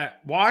 is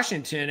that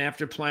Washington,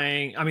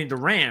 the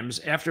Rams,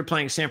 after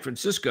playing San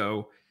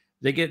Francisco,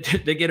 they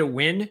get a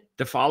win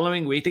the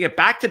following week. They get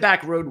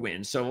back-to-back road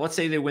wins. So let's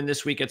say they win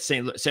this week at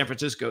San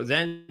Francisco,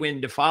 then win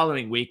the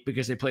following week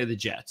because they play the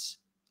Jets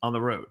on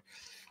the road.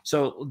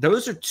 So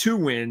those are 2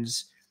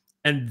 wins.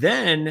 And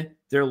then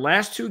their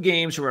last 2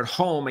 games are at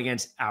home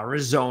against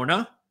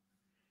Arizona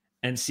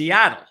and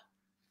Seattle.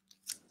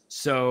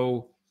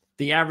 So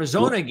the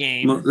Arizona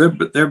game,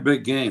 they're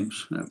big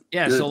games.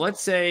 Yeah. So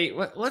let's say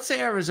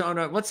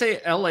Arizona, let's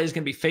say LA is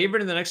going to be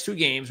favored in the next 2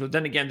 games. But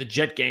then again, the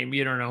Jet game,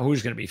 you don't know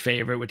who's going to be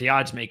favored with the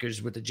odds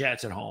makers with the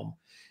Jets at home.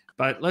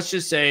 But let's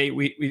just say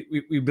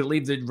we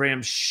believe the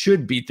Rams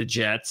should beat the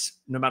Jets,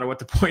 no matter what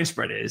the point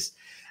spread is.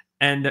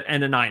 And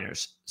the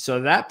Niners.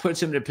 So that puts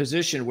them in a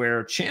position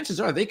where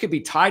chances are they could be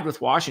tied with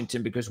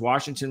Washington because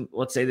Washington,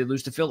 let's say they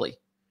lose to Philly.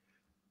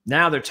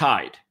 Now they're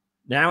tied.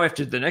 Now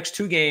after the next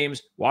 2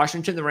 games,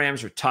 Washington and the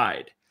Rams are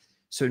tied.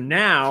 So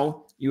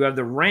now you have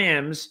the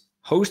Rams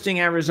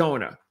hosting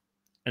Arizona.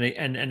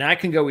 And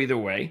that can go either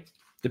way,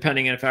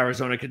 depending on if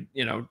Arizona could,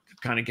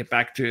 kind of get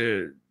back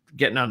to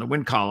getting on the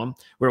win column,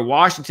 where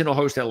Washington will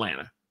host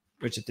Atlanta,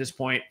 which at this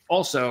point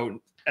also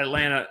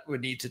Atlanta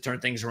would need to turn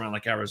things around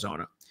like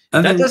Arizona.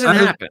 That doesn't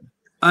happen.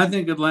 I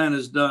think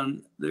Atlanta's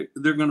done. They're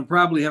going to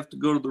probably have to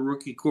go to the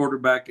rookie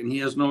quarterback, and he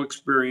has no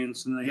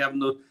experience, and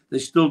they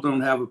still don't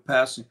have a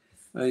pass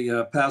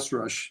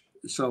rush.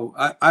 So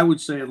I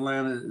would say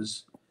Atlanta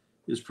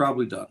is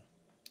probably done.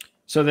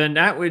 So then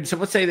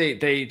let's say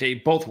they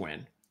both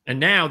win, and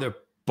now they're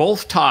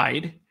both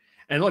tied.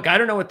 And look, I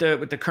don't know what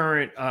the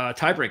current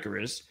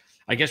tiebreaker is.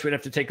 I guess we'd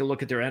have to take a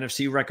look at their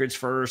NFC records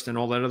first and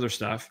all that other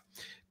stuff.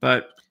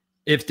 But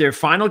if their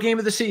final game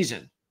of the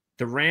season,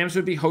 the Rams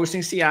would be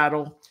hosting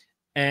Seattle,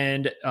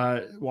 and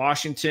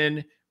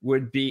Washington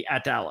would be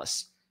at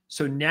Dallas.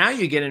 So now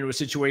you get into a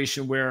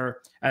situation where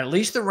at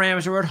least the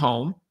Rams are at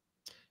home.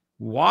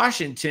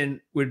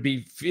 Washington would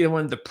be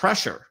feeling the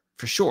pressure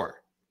for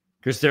sure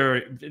because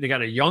they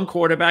got a young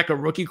quarterback, a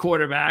rookie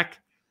quarterback.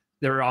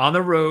 They're on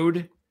the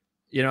road.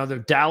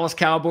 The Dallas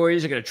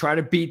Cowboys are going to try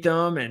to beat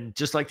them, and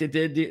just like they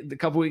did a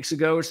couple weeks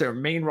ago, it's their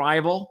main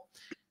rival.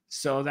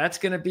 So that's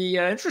going to be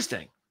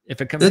interesting. If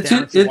it comes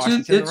down to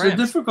Washington, it's a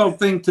difficult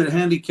thing to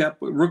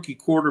handicap a rookie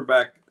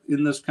quarterback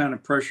in this kind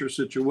of pressure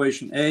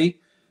situation. They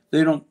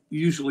don't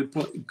usually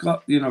play.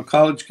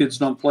 College kids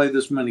don't play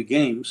this many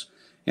games,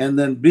 and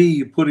then B,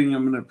 you're putting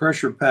them in a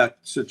pressure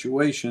packed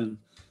situation.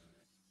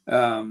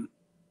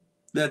 That's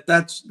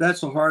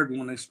a hard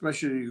one,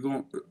 especially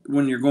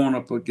when you're going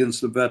up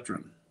against a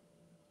veteran.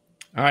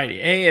 All right,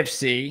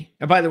 AFC.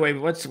 And by the way,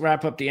 let's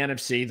wrap up the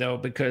NFC though,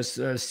 because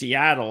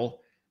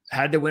Seattle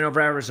had to win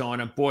over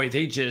Arizona. Boy,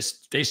 they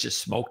just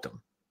smoked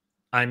them.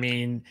 I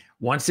mean,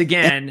 once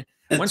again,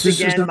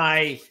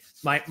 my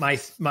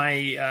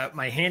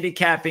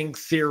handicapping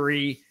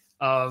theory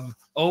of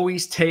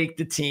always take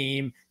the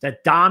team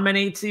that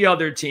dominates the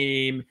other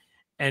team,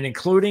 and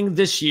including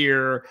this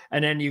year,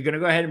 and then you're going to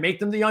go ahead and make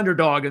them the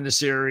underdog in the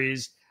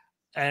series.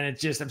 And it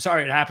just, I'm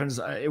sorry, it happens.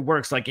 It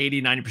works like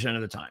 80, 90%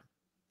 of the time.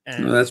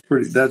 And no, that's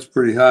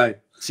pretty high.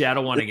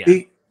 Seattle won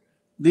again.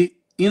 The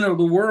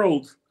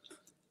world,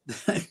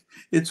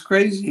 it's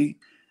crazy.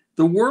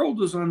 The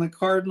world is on the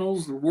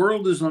Cardinals. The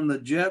world is on the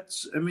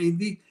Jets. I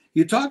mean,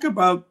 you talk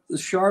about the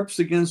Sharps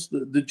against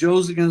the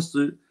Joes against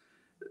the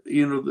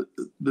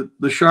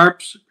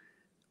Sharps,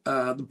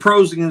 the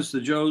pros against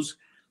the Joes.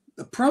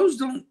 The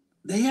pros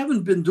they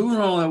haven't been doing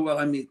all that well.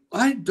 I mean,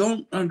 I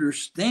don't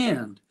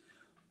understand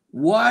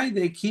why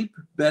they keep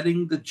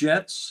betting the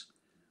Jets.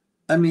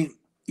 I mean,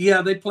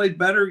 yeah, they played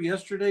better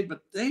yesterday,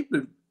 but they've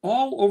been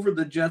all over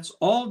the Jets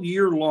all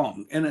year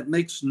long, and it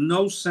makes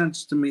no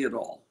sense to me at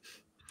all.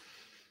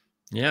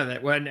 Yeah,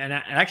 that one, and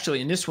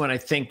actually in this one, I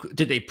think,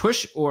 did they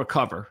push or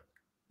cover?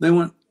 They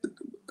went.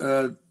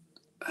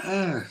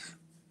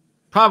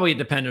 Probably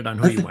depended on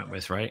who you went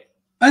with, right?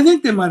 I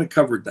think they might have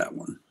covered that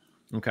one.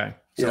 Okay,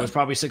 so it was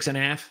probably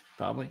 6.5,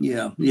 probably.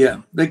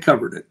 Yeah, they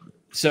covered it.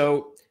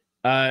 So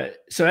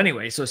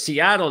anyway, so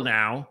Seattle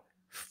now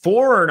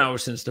 4-0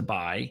 since the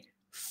bye,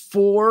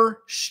 4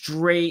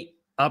 straight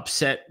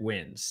upset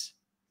wins.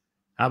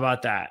 How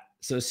about that?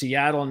 So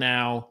Seattle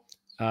now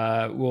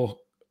will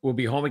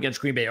be home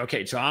against Green Bay.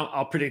 Okay, so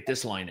I'll predict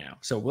this line now.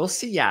 So will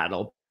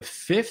Seattle,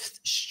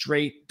 5th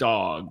straight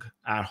dog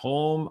at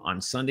home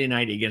on Sunday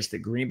night against the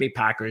Green Bay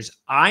Packers?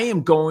 I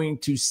am going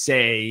to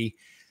say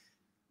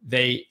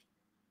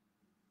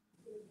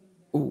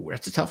ooh,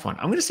 that's a tough one.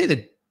 I'm going to say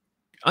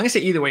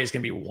either way it's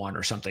going to be 1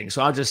 or something.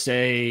 So I'll just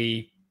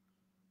say,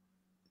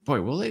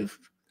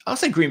 I'll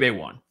say Green Bay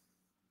 1.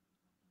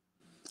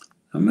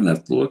 I'm going to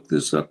have to look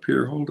this up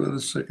here. Hold on a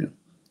second.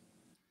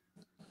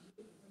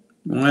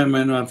 Why am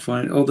I not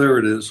finding? Oh, there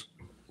it is.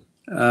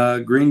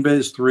 Green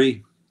Bay's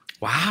 3.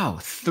 Wow,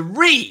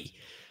 3.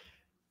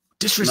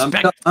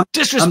 Disrespecting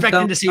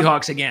the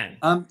Seahawks again.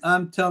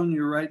 I'm telling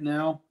you right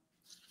now,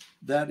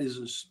 that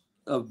is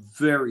a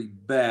very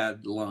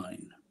bad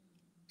line.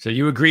 So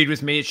you agreed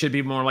with me? It should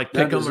be more like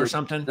pick 'em or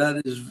something.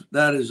 That is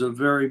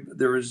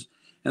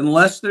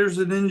unless there's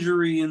an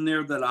injury in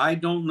there that I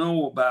don't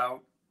know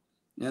about,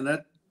 and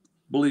that,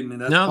 believe me,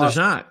 that's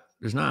possible.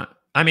 There's not.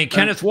 I mean,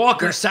 Kenneth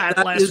Walker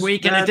sat last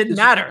week, and it didn't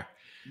matter.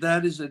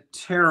 That is a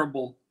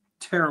terrible,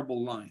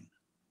 terrible line.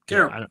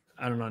 Terrible. Yeah,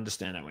 I don't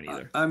understand that one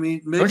either. I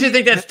mean, don't you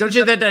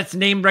think that's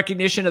name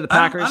recognition of the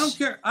Packers?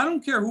 I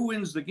don't care who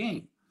wins the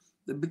game.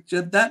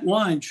 That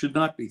line should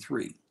not be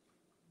 3.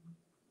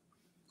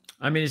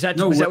 I mean, is that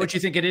what you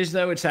think it is,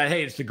 though? It's that,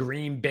 hey, it's the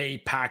Green Bay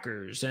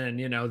Packers, and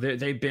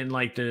they've been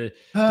like they're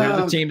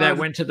the team that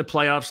went to the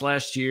playoffs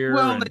last year.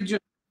 Well,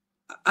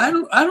 I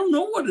don't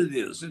know what it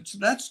is.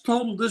 That's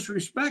total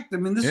disrespect. I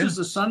mean, this is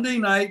a Sunday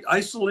night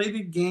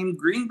isolated game.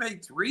 Green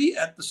Bay 3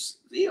 at the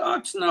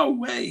Seahawks. No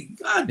way.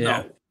 God,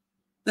 no.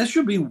 That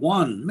should be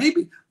 1,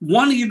 maybe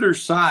 1 either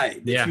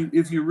side. Yeah.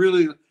 If you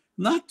really,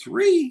 not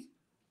 3,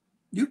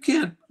 you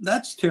can't.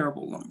 That's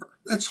terrible number.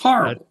 That's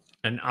horrible.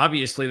 And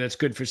obviously that's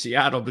good for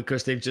Seattle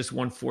because they've just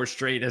won 4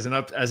 straight as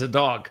a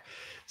dog.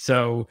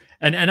 So,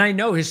 and I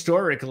know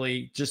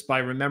historically, just by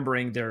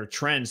remembering their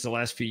trends the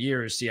last few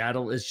years,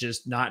 Seattle is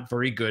just not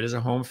very good as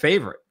a home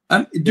favorite.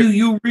 Do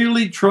you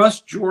really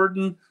trust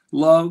Jordan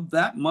Love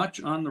that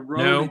much on the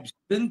road? No. He's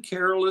been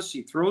careless.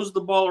 He throws the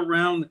ball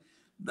around.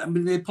 I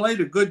mean, they played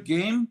a good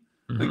game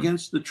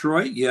against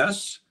Detroit,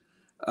 yes.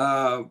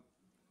 But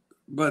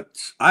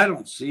I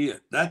don't see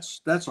it.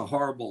 That's a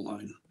horrible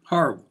line.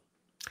 Horrible.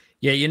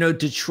 Yeah,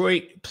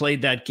 Detroit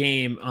played that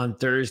game on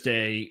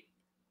Thursday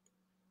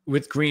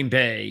with Green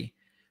Bay,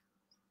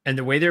 and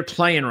the way they're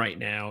playing right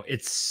now,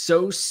 it's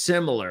so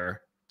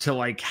similar to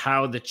like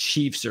how the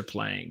Chiefs are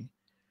playing,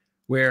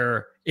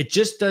 where it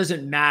just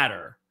doesn't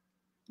matter.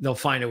 They'll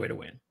find a way to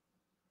win.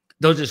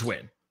 They'll just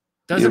win.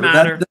 Doesn't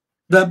matter.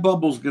 That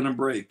bubble's going to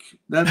break.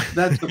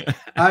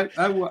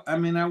 I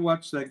mean, I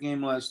watched that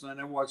game last night.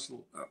 I watched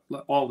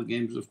all the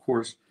games, of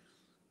course.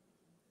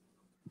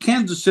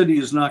 Kansas City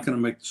is not going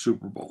to make the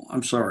Super Bowl.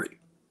 I'm sorry.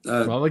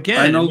 Well,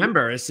 again,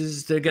 remember,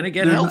 they're going to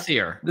get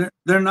healthier.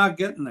 They're not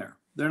getting there.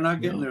 They're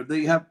not getting there.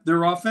 They have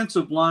their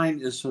offensive line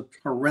is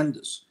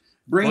horrendous.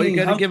 You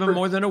got to give them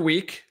more than a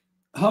week.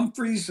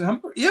 Humphreys,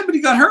 yeah, but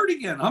he got hurt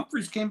again.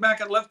 Humphreys came back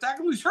at left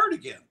tackle. He's hurt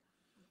again.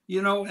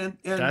 And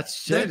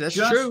that's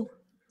true.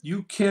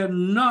 You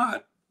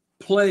cannot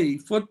play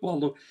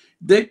football.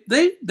 They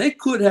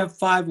could have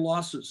 5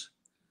 losses.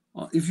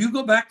 If you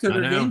go back to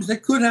their games, they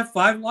could have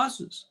 5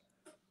 losses.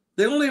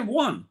 They only have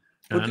 1,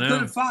 but they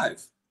could have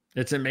 5.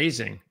 It's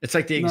amazing. It's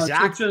like the No,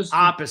 exact just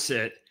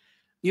opposite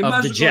you of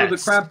might the as well go to the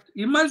Jets. crap.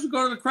 You might as well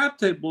go to the crap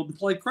table and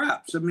play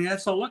craps. I mean,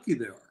 that's how lucky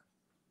they are.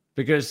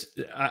 Because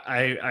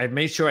I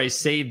made sure I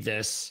saved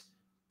this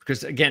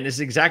because, again, this is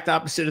the exact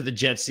opposite of the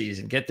Jets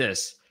season. Get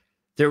this.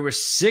 There were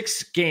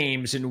 6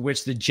 games in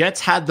which the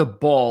Jets had the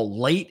ball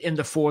late in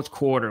the fourth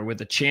quarter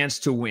with a chance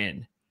to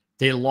win.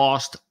 They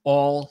lost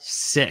all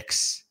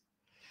 6.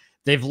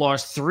 They've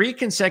lost 3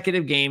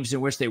 consecutive games in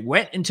which they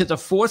went into the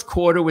fourth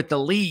quarter with the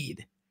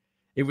lead.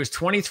 It was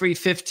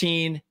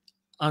 23-15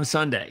 on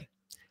Sunday.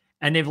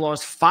 And they've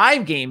lost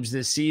 5 games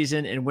this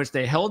season in which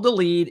they held the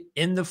lead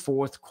in the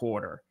fourth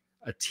quarter.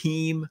 A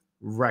team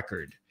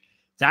record.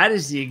 That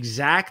is the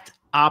exact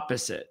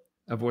opposite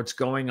of what's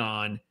going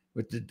on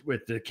with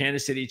the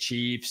Kansas City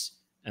Chiefs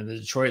and the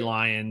Detroit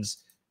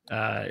Lions.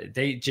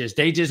 They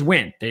just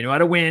win. They know how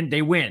to win.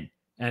 They win.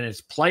 And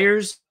it's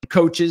players,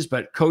 coaches,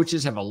 but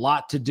coaches have a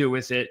lot to do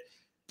with it.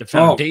 The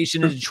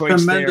foundation of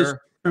Detroit's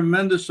there.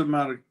 Tremendous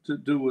amount to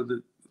do with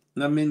it.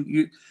 I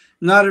mean,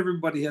 not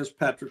everybody has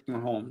Patrick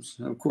Mahomes,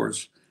 of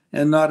course,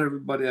 and not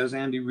everybody has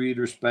Andy Reid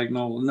or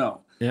Spagnuolo.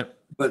 No. Yep.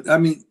 But I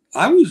mean,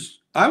 I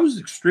was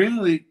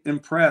extremely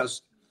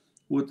impressed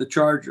with the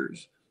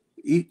Chargers.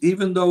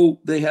 Even though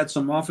they had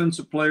some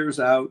offensive players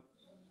out,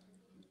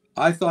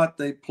 I thought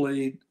they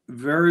played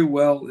very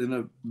well in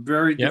a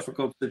very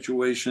difficult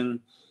situation.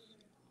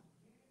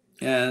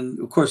 And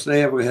of course, they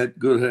have a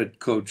good head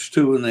coach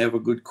too, and they have a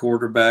good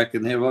quarterback,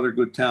 and they have other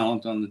good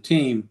talent on the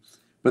team.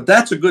 But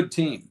that's a good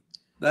team.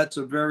 That's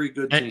a very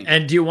good team.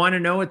 And do you want to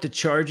know what the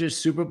Chargers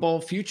Super Bowl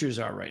futures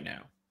are right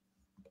now?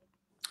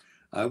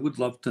 I would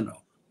love to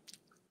know.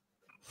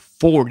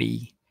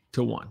 40-1.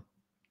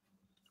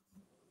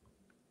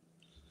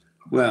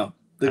 Well,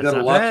 they That's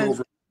got a lot to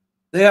over.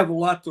 They have a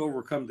lot to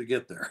overcome to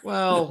get there.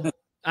 Well,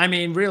 I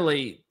mean,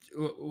 really,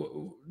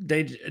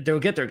 they'll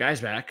get their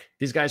guys back.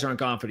 These guys aren't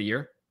gone for the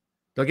year.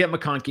 They'll get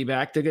McConkey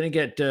back. They're going to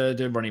get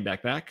their running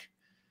back.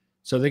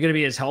 So they're going to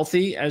be as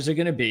healthy as they're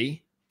going to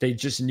be. They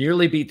just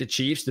nearly beat the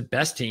Chiefs, the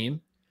best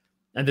team.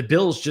 And the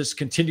Bills just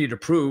continue to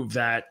prove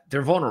that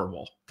they're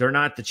vulnerable. They're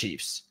not the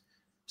Chiefs.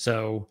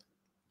 So,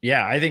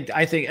 yeah, I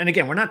think, and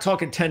again, we're not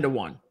talking 10-1.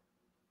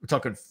 We're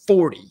talking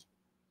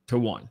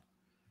 40-1.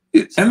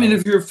 I mean,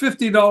 if you're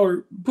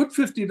 $50, put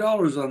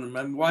 $50 on them.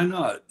 I mean, why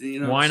not?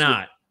 Why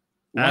not?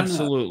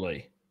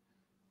 Absolutely.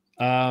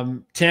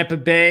 Tampa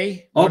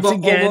Bay.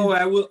 Although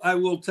I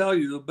will tell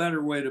you, the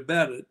better way to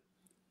bet it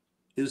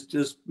is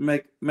just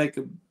make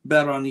a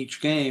bet on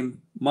each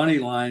game, money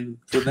line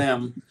for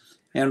them,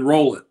 and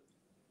roll it.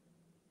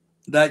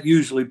 That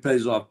usually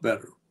pays off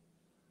better.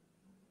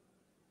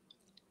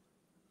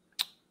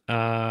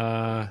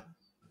 Well,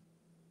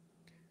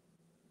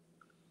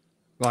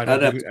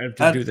 I'd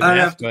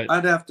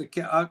have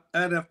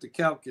to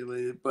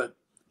calculate it, but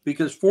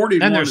because 40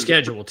 and their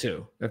schedule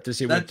too. I have to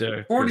see what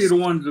the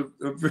 40-1 is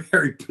a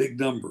very big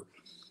number.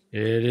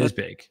 It is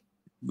big,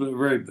 but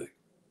very big.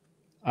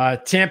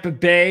 Tampa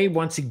Bay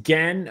once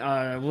again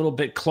a little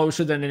bit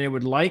closer than they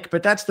would like,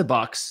 but that's the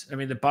Bucks. I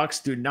mean, the Bucks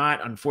do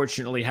not,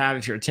 unfortunately, have.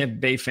 If you're a Tampa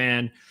Bay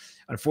fan,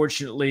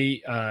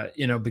 unfortunately,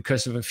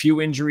 because of a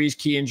few injuries,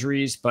 key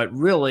injuries, but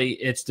really,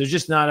 they're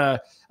just not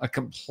a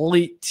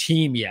complete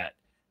team yet.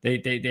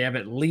 They have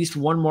at least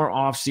one more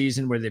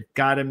offseason where they've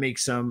got to make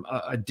some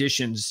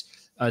additions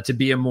to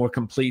be a more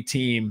complete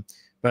team.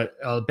 But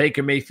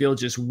Baker Mayfield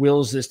just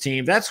wills this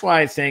team. That's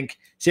why I think,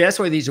 that's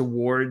why these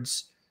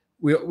awards,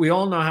 we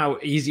all know how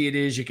easy it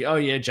is. You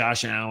can,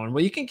 Josh Allen.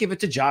 Well, you can give it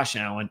to Josh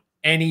Allen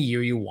any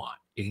year you want.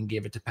 You can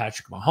give it to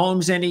Patrick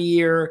Mahomes any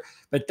year,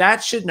 but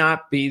that should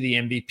not be the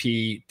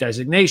MVP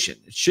designation.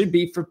 It should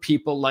be for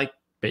people like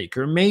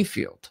Baker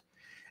Mayfield.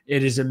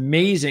 It is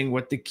amazing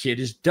what the kid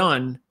has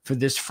done for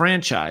this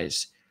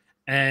franchise,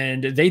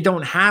 and they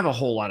don't have a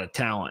whole lot of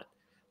talent.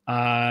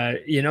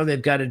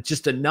 They've got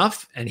just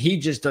enough, and he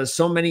just does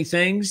so many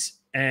things.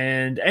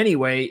 And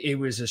anyway, it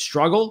was a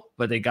struggle,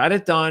 but they got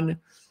it done.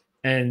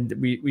 And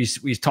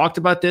we talked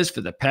about this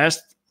for the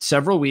past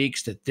several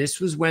weeks, that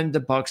this was when the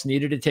Bucs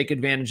needed to take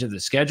advantage of the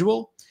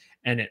schedule,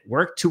 and it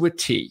worked to a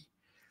T.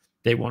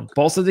 They won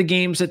both of the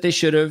games that they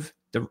should have.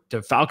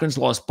 The Falcons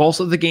lost both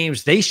of the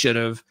games they should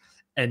have.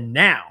 And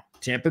now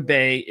Tampa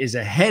Bay is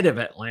ahead of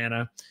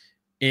Atlanta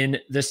in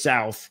the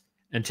South.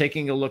 And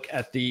taking a look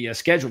at the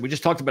schedule, we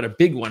just talked about a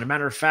big one. As a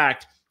matter of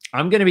fact,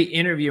 I'm going to be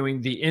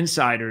interviewing the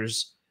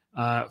insiders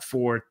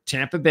for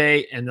Tampa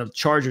Bay and the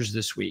Chargers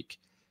this week.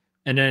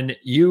 And then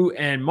you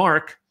and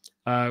Mark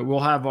will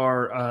have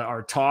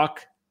our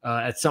talk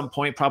at some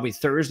point, probably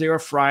Thursday or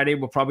Friday.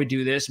 We'll probably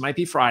do this. Might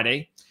be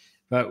Friday.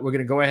 But we're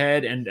going to go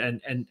ahead and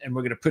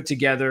we're going to put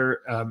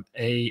together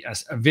a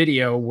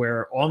video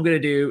where all I'm going to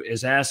do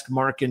is ask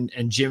Mark and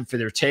Jim for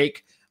their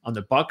take on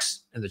the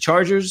Bucs and the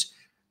Chargers.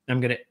 I'm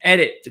going to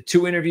edit the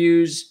 2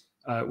 interviews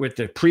with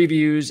the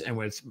previews and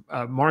with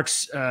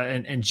Mark's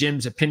and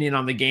Jim's opinion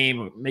on the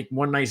game. Make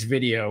one nice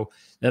video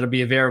that'll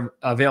be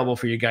available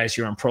for you guys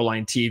here on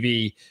Proline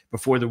TV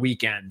before the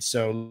weekend.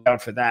 So look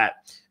out for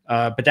that.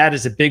 But that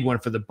is a big one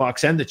for the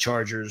Bucs and the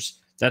Chargers.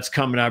 that's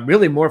coming up,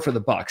 really more for the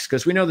Bucks,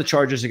 because we know the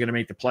Chargers are going to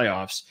make the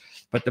playoffs,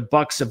 but the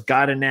Bucks have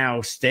got to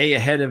now stay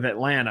ahead of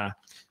Atlanta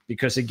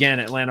because, again,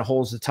 Atlanta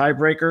holds the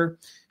tiebreaker.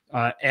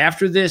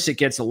 After this, it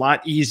gets a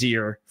lot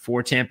easier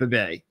for Tampa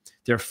Bay.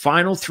 Their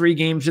final 3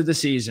 games of the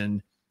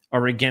season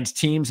are against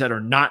teams that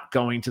are not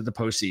going to the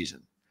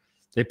postseason.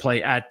 They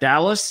play at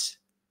Dallas,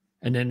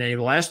 and then the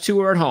last 2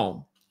 are at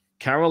home,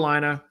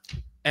 Carolina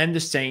and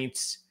the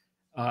Saints.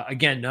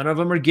 Again, none of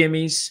them are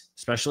gimmies,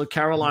 especially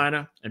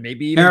Carolina and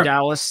maybe even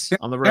Dallas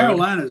on the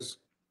road.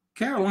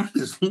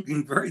 Carolina's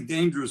looking very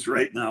dangerous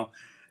right now.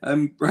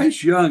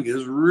 Bryce Young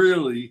has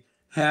really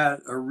had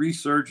a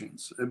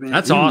resurgence. I mean,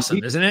 that's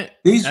awesome, isn't it?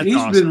 He's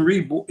been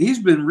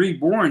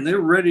reborn. They're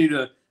ready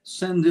to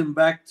send him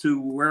back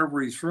to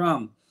wherever he's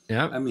from.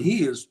 Yeah, I mean,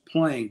 he is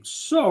playing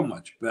so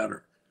much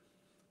better.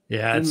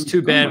 Yeah, it's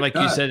too bad, like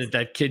you said,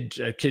 that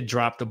kid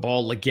dropped the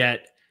ball.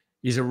 Leggett,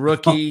 he's a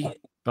rookie.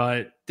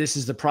 But this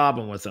is the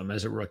problem with him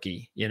as a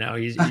rookie. You know,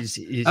 he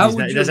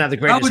doesn't have the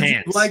greatest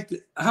hands.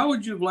 How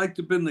would you have liked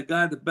to have been the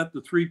guy that bet the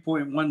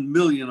 3.1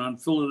 million on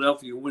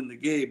Philadelphia to win the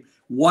game,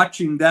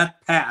 watching that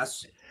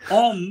pass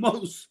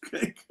almost?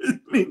 I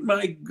mean,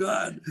 my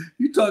God,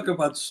 you talk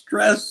about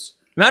stress.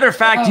 Matter of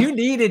fact, you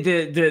needed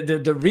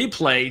the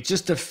replay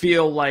just to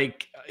feel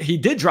like he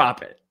did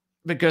drop it,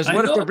 because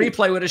what if the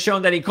replay would have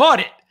shown that he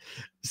caught it?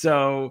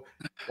 So,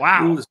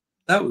 wow,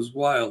 that was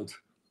wild.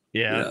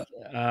 Yeah.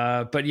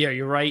 But yeah,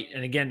 you're right.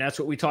 And again, that's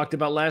what we talked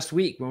about last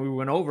week when we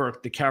went over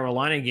the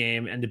Carolina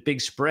game and the big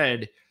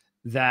spread,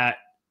 that,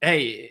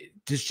 hey,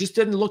 this just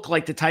didn't look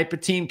like the type of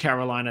team,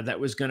 Carolina, that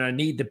was going to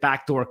need the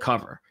backdoor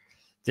cover.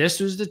 This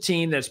was the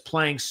team that's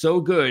playing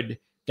so good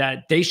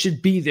that they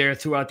should be there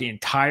throughout the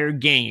entire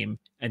game.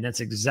 And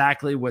that's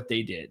exactly what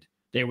they did.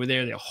 They were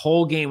there the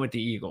whole game with the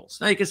Eagles.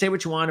 Now, you can say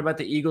what you want about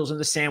the Eagles in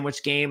the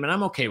sandwich game, and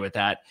I'm okay with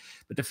that.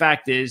 But the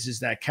fact is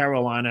that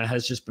Carolina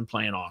has just been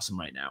playing awesome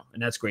right now,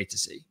 and that's great to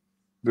see.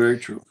 Very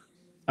true.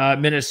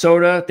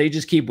 Minnesota, they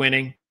just keep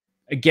winning.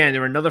 Again,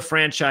 they're another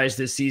franchise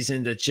this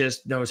season that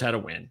just knows how to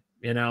win.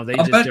 You know, the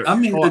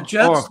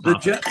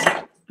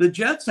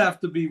Jets have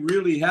to be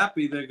really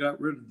happy they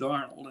got rid of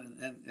Darnold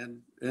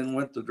and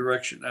went the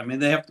direction. I mean,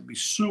 they have to be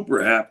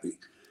super happy.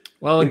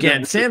 Well,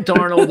 again, Sam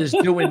Darnold is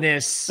doing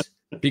this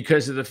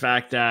because of the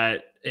fact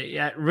that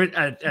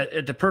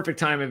at the perfect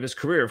time of his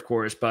career, of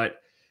course,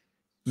 but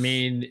I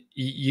mean,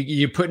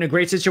 you put in a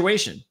great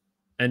situation,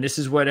 and this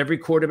is what every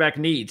quarterback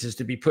needs, is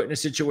to be put in a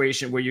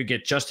situation where you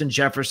get Justin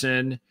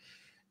Jefferson,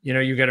 you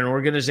know, you get an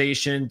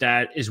organization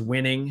that is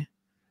winning,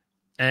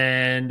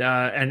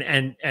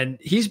 and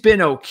he's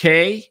been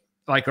okay,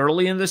 like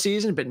early in the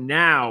season, but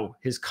now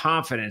his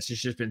confidence has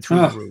just been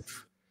through the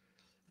roof.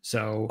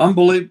 So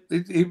unbelievable.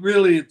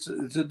 It's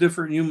a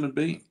different human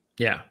being.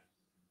 Yeah.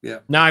 Yeah.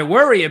 Now I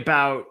worry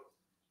about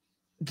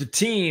the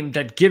team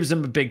that gives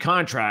him a big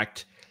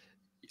contract.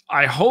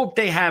 I hope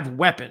they have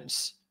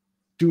weapons.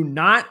 Do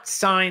not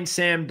sign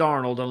Sam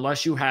Darnold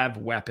unless you have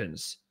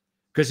weapons.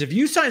 Because if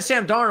you sign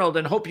Sam Darnold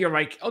and hope you're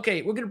like,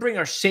 okay, we're going to bring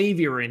our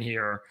savior in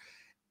here,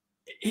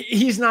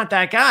 he's not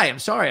that guy. I'm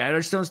sorry. I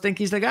just don't think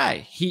he's the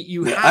guy.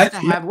 You have to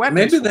have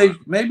weapons.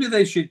 Maybe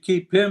they should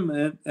keep him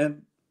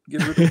and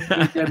get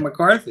rid of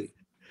McCarthy.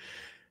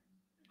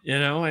 You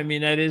know, I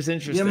mean, that is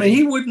interesting. I mean,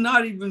 he would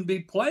not even be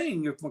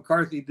playing if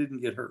McCarthy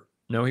didn't get hurt.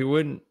 No, he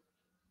wouldn't.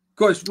 Of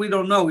course, we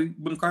don't know.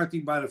 McCarthy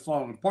might have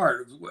fallen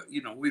apart.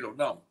 You know, we don't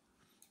know.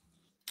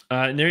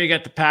 And there you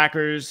got the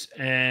Packers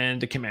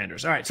and the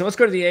Commanders. All right, so let's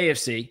go to the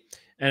AFC.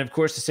 And, of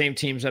course, the same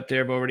teams up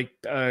there have already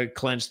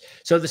clinched.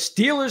 So the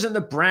Steelers and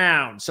the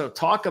Browns. So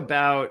talk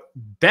about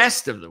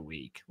best of the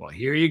week. Well,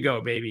 here you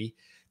go, baby.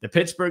 The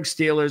Pittsburgh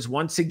Steelers,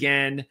 once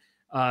again,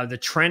 the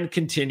trend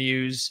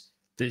continues.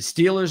 The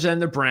Steelers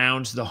and the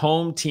Browns, the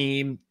home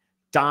team,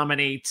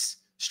 dominates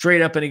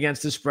straight up and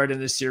against the spread in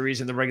this series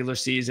in the regular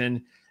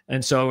season.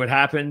 And so it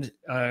happened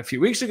a few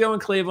weeks ago in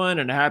Cleveland,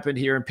 and it happened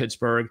here in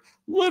Pittsburgh.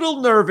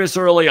 Little nervous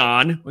early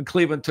on when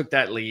Cleveland took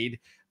that lead,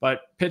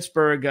 but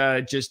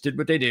Pittsburgh just did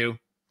what they do,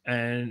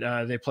 and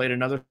they played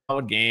another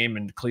solid game,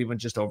 and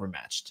Cleveland just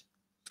overmatched.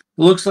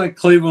 Looks like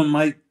Cleveland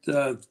might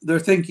they're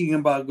thinking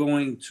about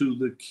going to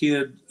the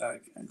kid, I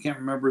can't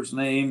remember his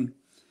name.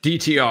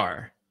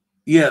 DTR.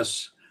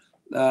 Yes.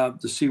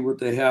 To see what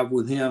they have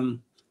with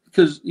him,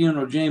 because, you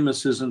know,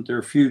 Jameis isn't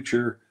their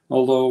future,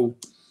 although,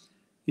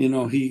 you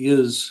know,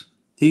 he's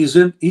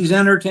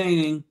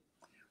entertaining.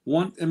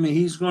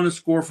 He's going to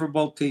score for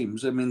both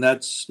teams. I mean,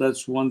 that's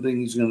one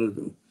thing he's going to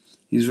do.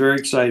 He's very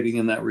exciting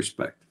in that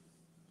respect.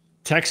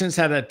 Texans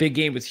have that big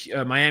game with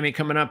Miami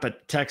coming up,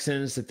 but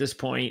Texans at this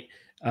point,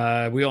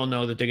 we all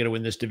know that they're going to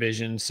win this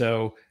division.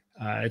 So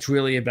it's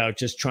really about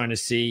just trying to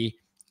see.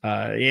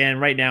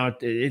 And right now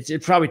it's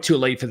probably too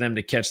late for them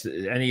to catch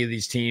any of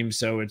these teams.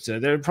 So it's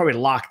they're probably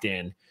locked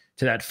in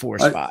to that 4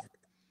 spot.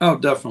 Oh,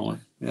 definitely.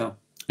 Yeah.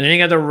 And then you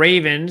got the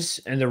Ravens,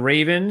 and the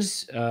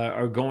Ravens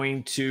are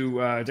going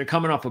to they're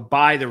coming off a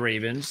bye. The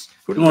Ravens.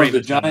 Who the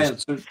Ravens? The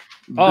Giants.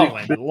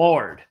 My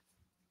Lord.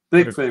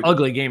 Big what favorite.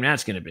 Ugly game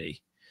that's going to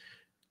be.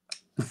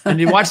 And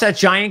you watch that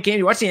Giant game?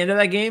 You watch the end of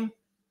that game?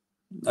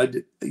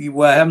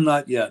 Well, I have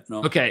not yet.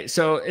 No. Okay,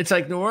 so it's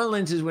like New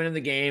Orleans is winning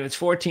the game. It's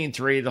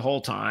 14-3 the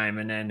whole time.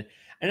 And then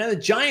the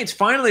Giants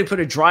finally put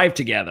a drive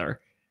together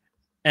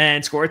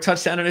and score a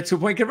touchdown and a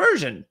 2-point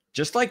conversion.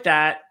 Just like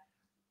that.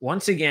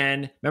 Once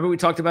again, remember we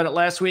talked about it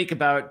last week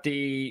about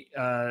the,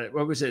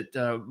 what was it,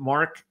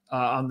 Mark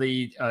on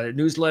the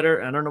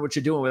newsletter? I don't know what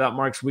you're doing without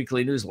Mark's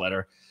weekly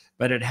newsletter,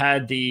 but it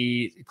had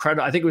I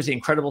think it was the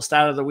incredible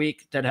stat of the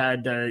week that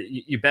had,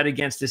 you bet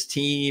against this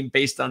team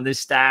based on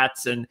this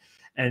stats. And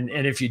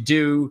if you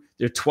do,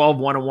 they're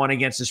 12-1-1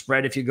 against the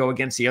spread if you go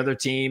against the other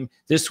team.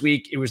 This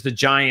week, it was the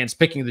Giants,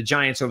 picking the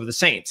Giants over the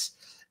Saints.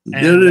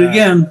 They did it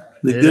again.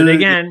 They did it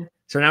again.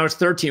 So now it's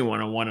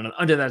 13-1-1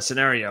 under that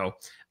scenario.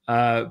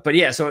 But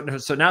yeah, so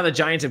now the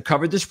Giants have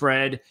covered the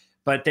spread,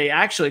 but they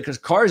actually, because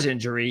Carr's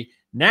injury,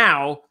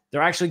 now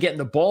they're actually getting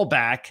the ball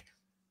back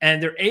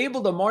and they're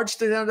able to march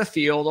down the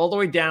field all the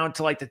way down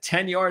to like the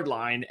 10-yard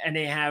line. And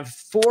they have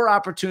 3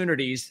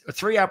 opportunities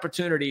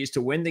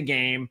to win the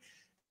game.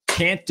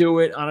 Can't do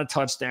it on a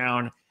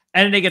touchdown.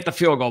 And they get the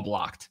field goal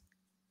blocked.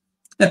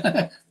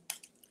 I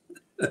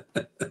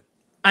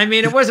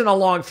mean, it wasn't a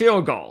long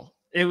field goal.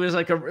 It was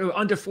like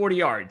under 40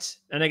 yards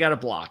and they got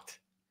it blocked.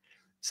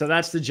 So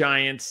that's the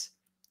Giants,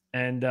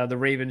 and the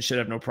Ravens should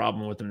have no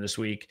problem with them this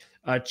week.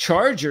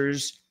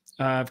 Chargers,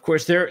 of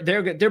course, they're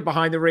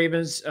behind the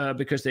Ravens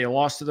because they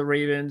lost to the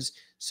Ravens.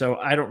 So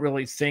I don't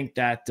really think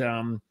that they're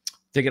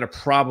going to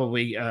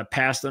probably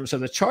pass them. So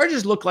the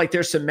Chargers look like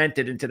they're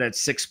cemented into that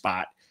 6th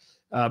spot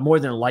more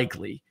than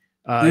likely.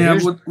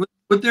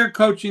 With their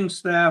coaching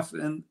staff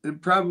and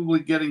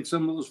probably getting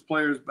some of those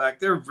players back,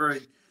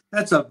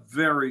 that's a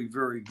very,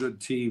 very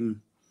good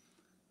team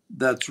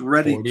that's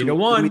ready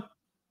 40-1. I mean,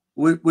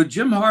 with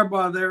Jim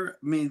Harbaugh there,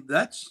 I mean,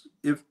 I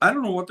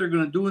don't know what they're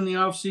going to do in the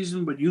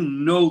offseason, but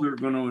they're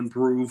going to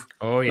improve.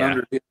 Oh,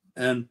 yeah.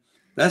 And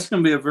that's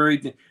going to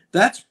be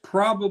that's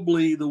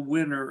probably the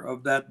winner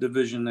of that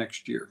division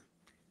next year.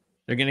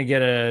 They're going to get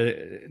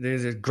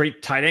there's a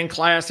great tight end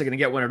class. They're going to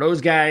get one of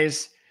those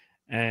guys,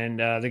 and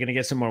they're going to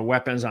get some more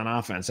weapons on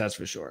offense, that's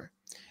for sure.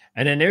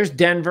 And then there's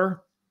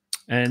Denver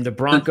and the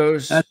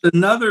Broncos. That's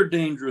another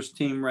dangerous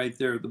team right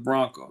there, the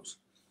Broncos.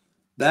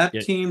 That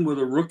team with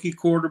a rookie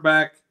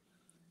quarterback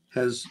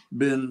has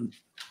been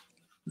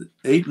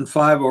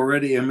 8-5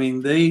 already. I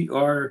mean, they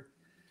are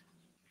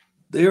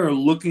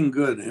looking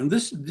good. And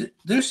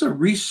there's a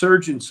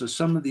resurgence of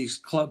some of these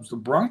clubs. The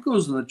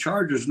Broncos and the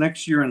Chargers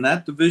next year in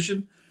that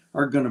division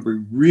are going to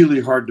be really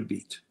hard to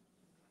beat.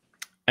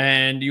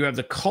 And you have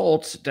the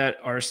Colts that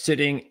are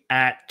sitting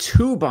at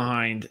 2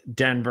 behind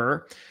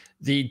Denver.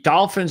 The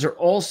Dolphins are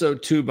also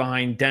 2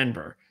 behind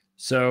Denver.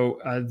 So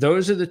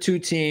those are the 2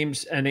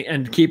 teams.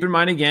 And keep in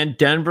mind, again,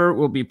 Denver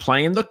will be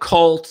playing the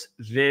Colts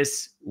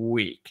this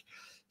week.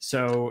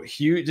 So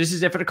this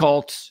is it for the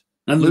Colts.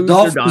 And the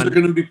Dolphins are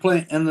going to be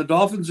playing. And the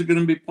Dolphins are going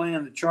to be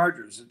playing the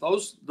Chargers.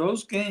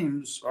 Those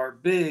games are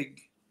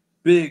big,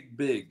 big,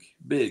 big,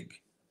 big,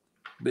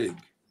 big.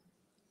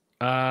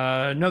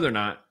 No, they're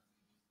not.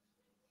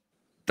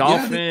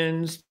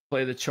 Dolphins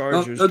play the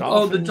Chargers. The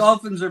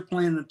Dolphins are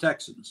playing the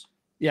Texans.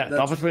 Yeah,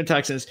 Dolphins play the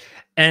Texans.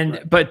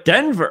 But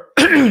Denver,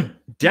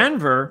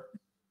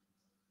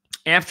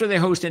 after they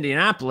host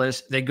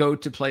Indianapolis, they go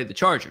to play the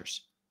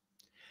Chargers.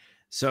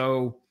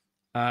 So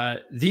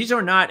these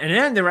are not, and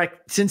then they're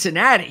at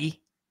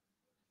Cincinnati.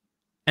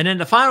 And then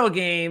the final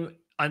game,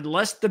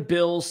 unless the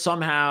Bills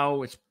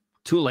somehow, it's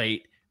too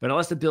late, but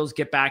unless the Bills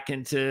get back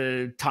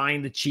into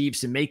tying the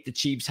Chiefs and make the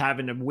Chiefs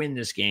having to win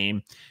this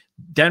game,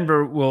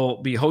 Denver will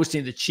be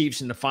hosting the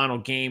Chiefs in the final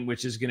game,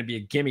 which is going to be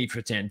a gimme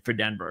for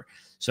Denver.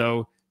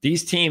 So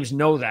these teams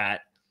know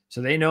that.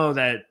 So they know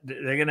that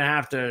they're going to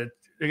have to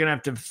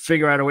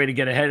figure out a way to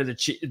get ahead of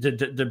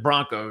the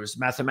Broncos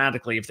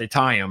mathematically if they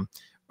tie them,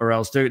 or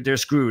else they're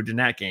screwed in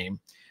that game.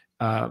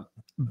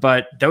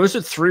 But those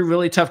are 3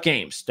 really tough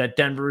games that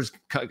Denver's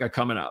got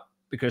coming up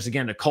because,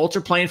 again, the Colts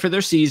are playing for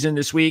their season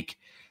this week,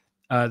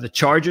 the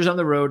Chargers on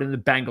the road, and the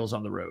Bengals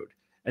on the road.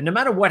 And no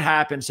matter what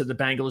happens to the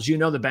Bengals,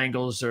 the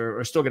Bengals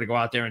are still going to go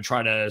out there and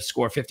try to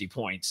score 50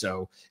 points.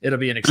 So it'll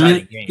be an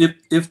exciting game.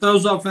 If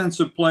those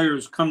offensive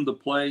players come to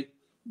play,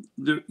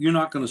 you're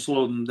not going to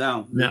slow them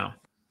down. No.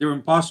 They're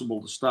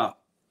impossible to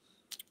stop.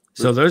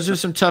 So those are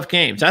some tough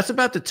games. That's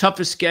about the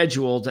toughest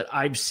schedule that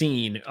I've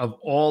seen of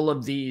all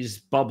of these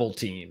bubble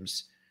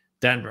teams.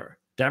 Denver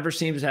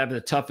seems to have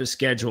the toughest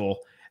schedule,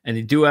 and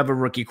they do have a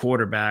rookie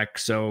quarterback.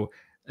 So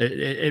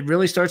it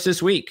really starts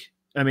this week.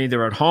 I mean,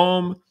 they're at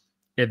home.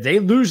 If they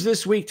lose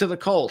this week to the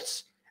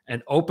Colts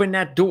and open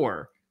that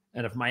door,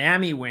 and if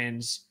Miami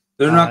wins,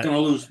 they're not going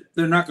to lose.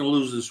 They're not going to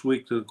lose this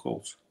week to the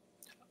Colts.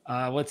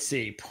 Let's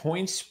see.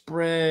 Point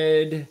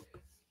spread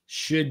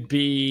should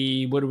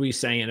be, what are we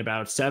saying,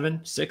 about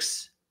 7,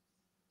 6?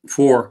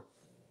 4.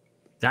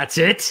 That's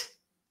it?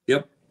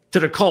 Yep. To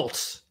the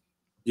Colts.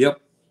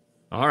 Yep.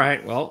 All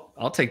right. Well,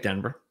 I'll take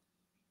Denver.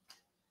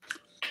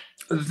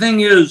 The thing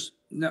is,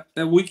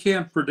 we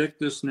can't predict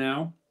this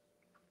now.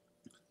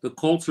 The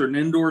Colts are an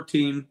indoor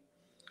team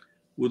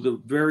with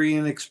a very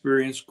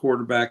inexperienced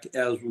quarterback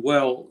as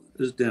well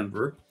as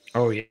Denver.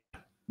 Oh, yeah.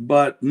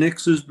 but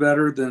Nix is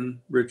better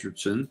than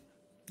Richardson.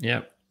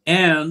 Yep.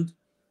 And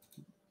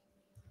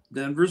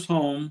Denver's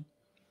home,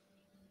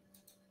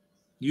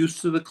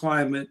 used to the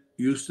climate,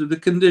 used to the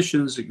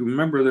conditions. You can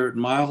remember they're at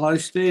Mile High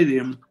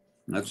Stadium.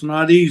 That's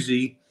not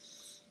easy.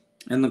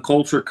 And the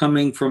Colts are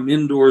coming from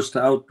indoors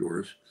to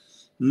outdoors.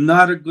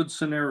 Not a good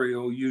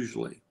scenario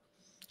usually.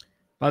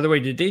 By the way,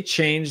 did they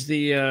change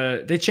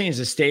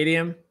the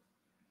stadium?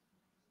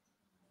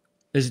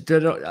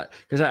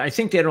 Because I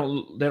think they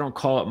don't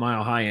call it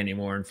Mile High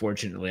anymore,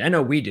 unfortunately. I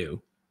know we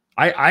do.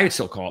 I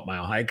still call it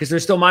Mile High because they're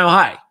still Mile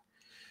High.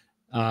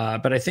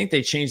 But I think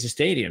they changed the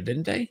stadium,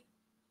 didn't they?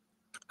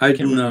 I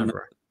do not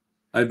remember.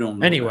 I don't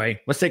know. Anyway,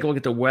 let's take a look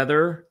at the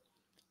weather.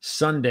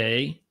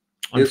 Sunday,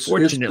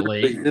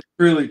 unfortunately, it's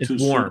really too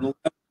warm. Soon.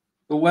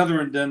 The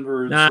weather in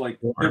Denver is like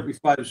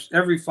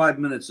every 5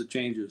 minutes it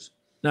changes.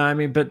 No, I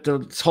mean, but the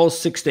whole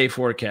 6-day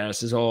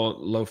forecast is all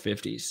low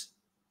 50s.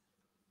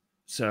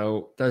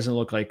 So it doesn't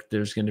look like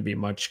there's going to be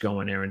much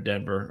going there in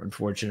Denver,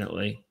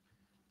 unfortunately.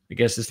 I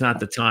guess it's not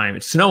the time.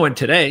 It's snowing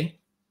today,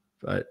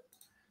 but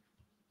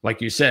like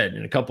you said,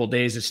 in a couple of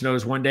days it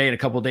snows one day, in a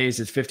couple of days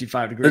it's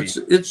 55 degrees.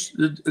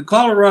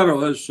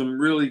 Colorado has some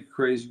really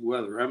crazy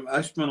weather.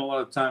 I spent a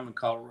lot of time in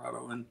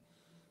Colorado, and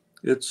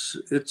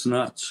it's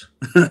nuts.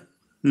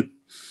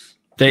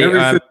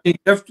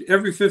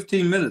 Every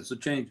 15 minutes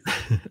it changes.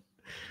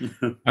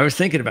 I was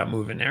thinking about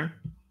moving there.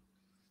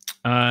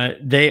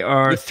 They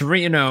are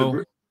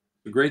 3-0.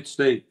 A great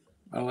state.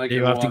 I like it.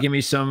 You have to give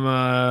me some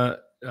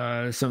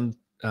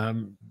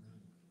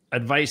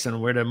advice on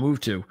where to move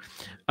to.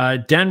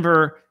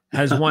 Denver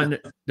has won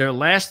their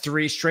last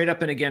 3 straight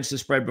up and against the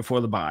spread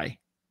before the bye.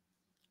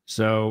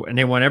 So, and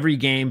they won every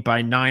game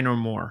by 9 or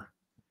more.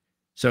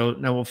 So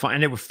now we'll find,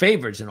 and they were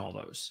favorites in all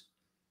those.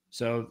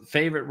 So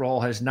favorite role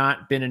has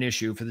not been an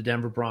issue for the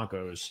Denver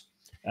Broncos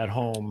at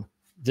home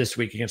this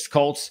week against the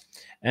Colts.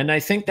 And I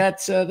think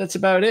that's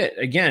about it.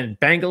 Again,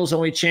 Bengals'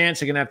 only chance,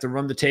 they're going to have to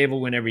run the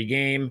table, win every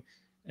game.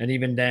 And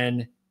even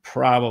then,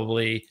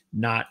 probably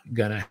not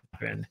going to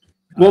happen.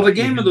 Well, the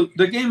game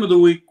of the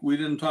week we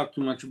didn't talk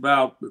too much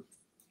about, but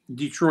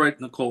Detroit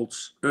and the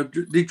Colts.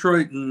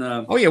 Detroit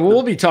and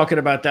we'll be talking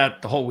about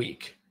that the whole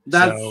week.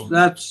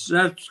 That's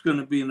going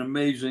to be an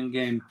amazing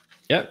game.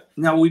 Yep.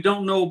 Now we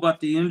don't know about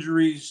the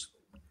injuries,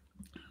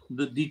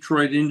 the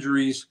Detroit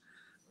injuries,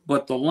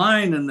 but the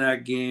line in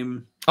that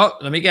game. Oh,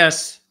 let me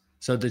guess.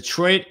 So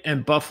Detroit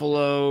and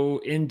Buffalo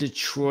in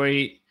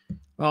Detroit.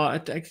 Well, I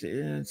think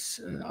it's.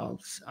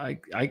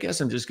 I guess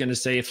I'm just going to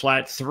say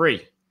flat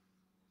 3.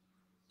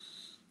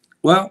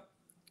 Well,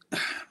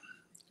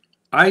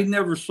 I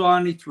never saw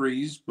any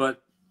 3s,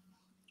 but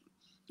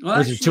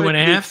was it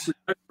 2.5?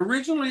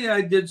 Originally,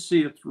 I did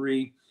see a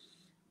 3,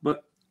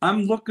 but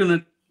I'm looking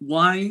at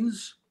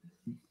lines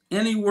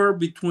anywhere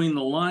between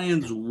the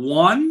Lions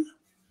 1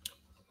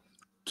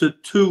 to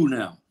 2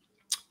 now.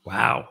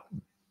 Wow,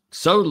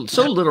 so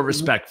little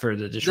respect for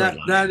the Detroit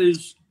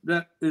Lions.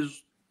 That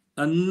is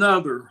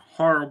another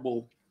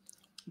horrible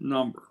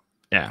number.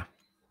 Yeah.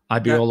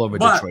 I'd be all over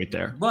Detroit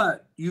there.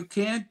 But you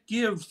can't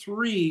give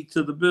 3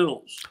 to the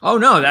Bills. Oh,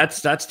 no,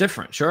 that's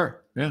different.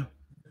 Sure. Yeah.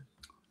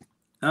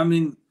 I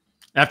mean,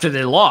 after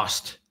they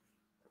lost.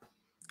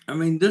 I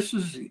mean, this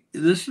is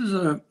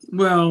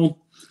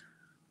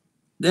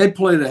they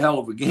played a hell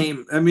of a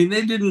game. I mean,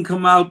 they didn't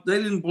come out,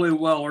 they didn't play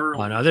well early.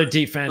 Oh, no, their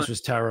defense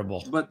was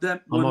terrible. But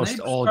when they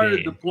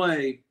started to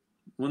play,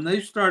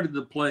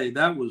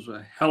 that was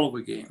a hell of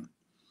a game.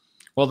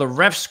 Well, the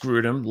refs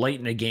screwed them late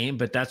in the game,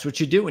 but that's what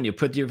you do when you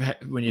put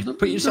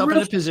yourself in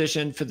a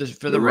position for the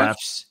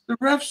refs. The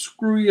refs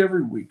screw you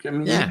every week. I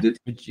mean,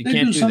 but you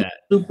can't do that.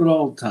 Stupid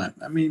all the time.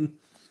 I mean,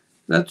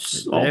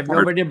 that's they have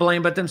nobody to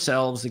blame but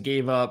themselves. They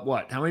gave up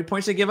what? How many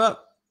points they give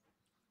up?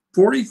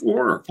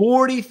 44.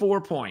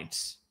 44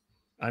 points.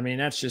 I mean,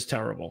 that's just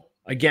terrible.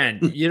 Again,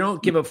 you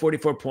don't give up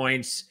 44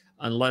 points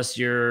unless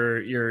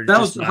you're. That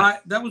was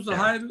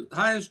the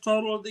highest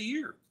total of the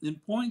year in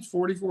points.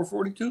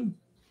 44-42.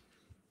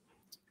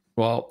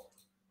 Well,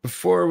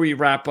 before we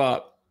wrap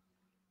up,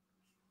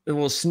 a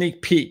little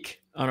sneak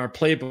peek on our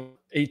Playbook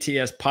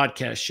ATS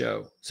podcast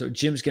show. So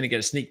Jim's going to get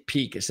a sneak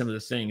peek at some of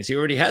the things. He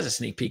already has a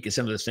sneak peek at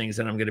some of the things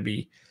that I'm going to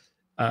be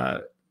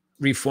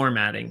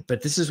reformatting.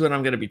 But this is what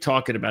I'm going to be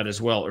talking about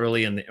as well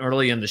early in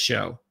the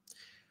show.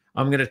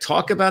 I'm going to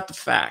talk about the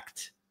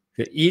fact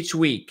that each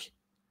week,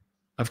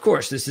 of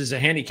course, this is a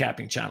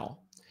handicapping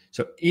channel.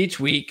 So each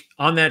week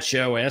on that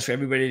show, I ask for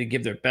everybody to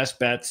give their best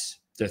bets.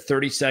 The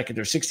 30-second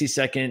or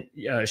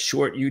 60-second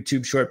short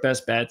YouTube short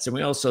best bets. And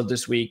we also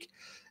this week,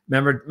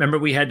 remember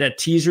we had that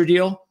teaser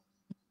deal?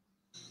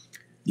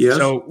 Yes.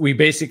 So we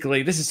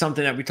basically, this is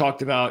something that we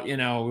talked about, we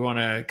want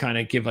to kind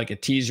of give like a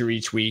teaser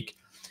each week.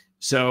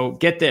 So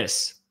get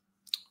this.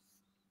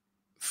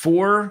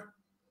 4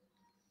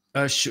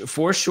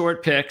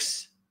 short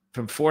picks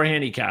from 4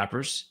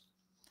 handicappers.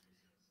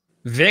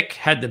 Vic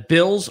had the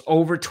Bills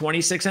over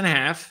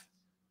 26.5.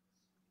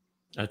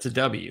 That's a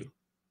W.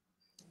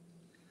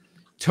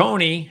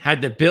 Tony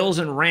had the Bills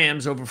and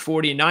Rams over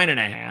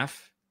 49.5.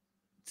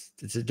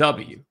 It's a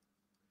W.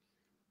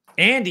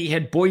 Andy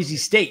had Boise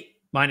State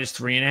minus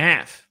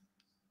 3.5.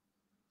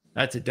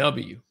 That's a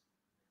W.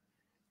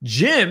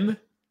 Jim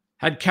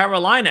had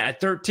Carolina at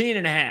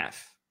 13.5.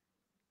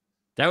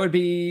 That would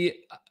be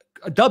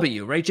a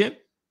W, right, Jim?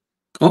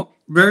 Oh,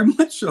 very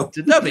much so. It's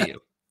a W.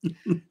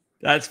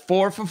 That's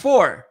 4 for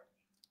 4.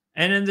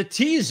 And in the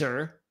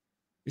teaser,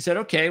 we said,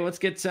 okay, let's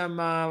get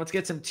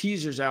some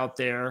teasers out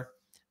there.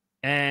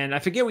 And I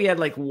forget, we had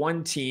like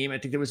one team, I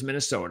think it was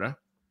Minnesota,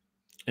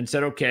 and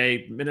said,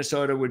 okay,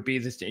 Minnesota would be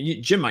this.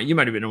 Jim, you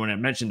might have been the one that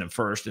mentioned them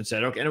first and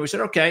said, okay. And we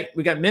said, okay,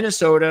 we got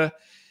Minnesota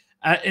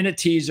in a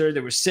teaser.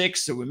 There were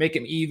 6, so we make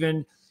them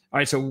even. All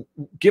right, so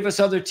give us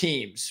other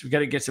teams. We got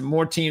to get some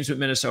more teams with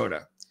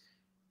Minnesota.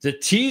 The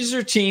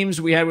teaser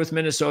teams we had with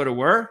Minnesota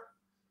were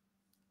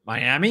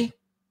Miami,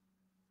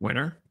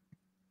 winner.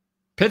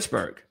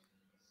 Pittsburgh,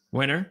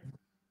 winner.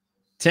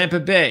 Tampa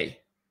Bay,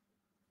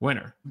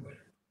 winner.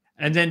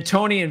 And then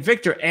Tony and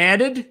Victor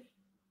added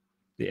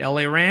the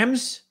LA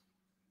Rams,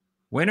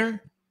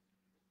 winner.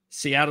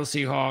 Seattle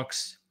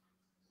Seahawks,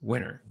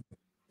 winner.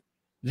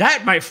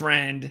 That, my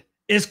friend,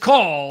 is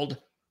called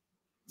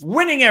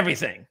winning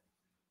everything.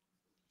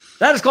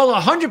 That is called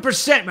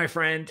 100%, my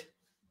friend.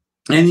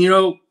 And, you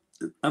know,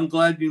 I'm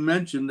glad you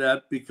mentioned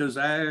that, because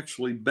I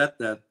actually bet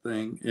that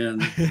thing.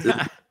 And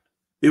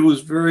it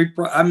was very,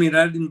 I mean,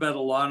 I didn't bet a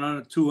lot on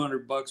it,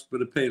 $200,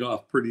 but it paid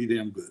off pretty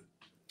damn good.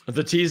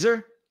 The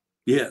teaser?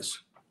 Yes.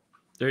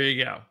 There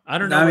you go. I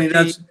don't know. I mean,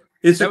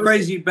 it's a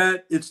crazy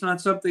bet. It's not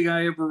something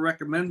I ever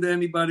recommend to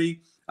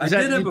anybody.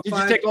 Did you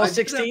take all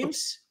 6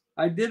 teams?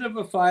 I did have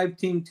a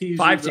 5-team teaser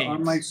 5 teams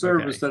on my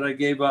service that I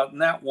gave out in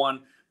that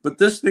one, but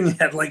this thing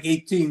had like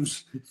 8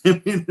 teams.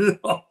 I mean,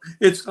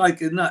 it's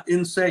like not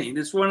insane.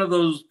 It's one of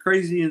those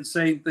crazy,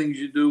 insane things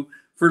you do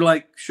for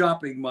like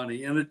shopping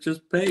money, and it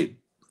just paid.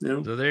 You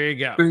know? So there you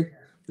go.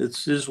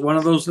 It's just one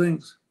of those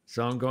things.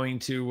 So I'm going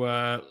to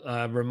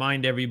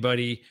remind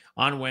everybody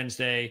on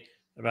Wednesday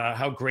about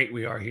how great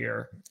we are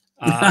here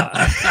on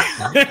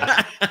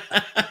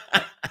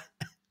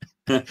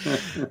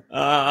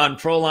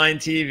Proline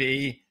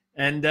TV.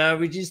 And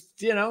we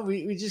just, you know,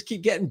 we just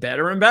keep getting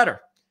better and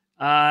better.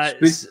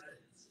 It's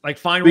like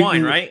fine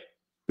wine, right?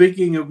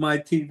 Speaking of my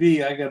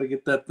TV, I got to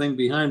get that thing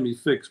behind me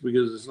fixed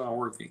because it's not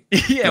working.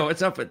 Yeah,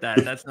 what's up with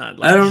that? That's not.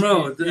 Like, I don't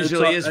know. It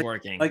usually is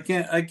working. I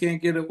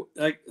can't get it.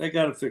 I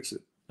got to fix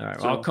it. All right,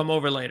 well, I'll come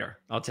over later.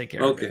 I'll take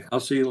care of it. Okay, I'll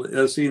see you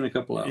in a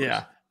couple hours.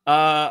 Yeah.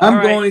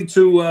 I'm going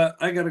to.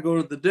 I got to go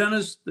to the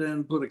dentist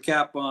and put a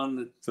cap on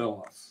that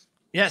fell off.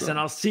 Yes, and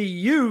I'll see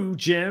you,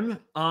 Jim,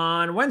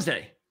 on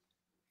Wednesday.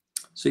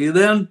 See you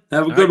then.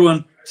 Have a good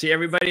one. See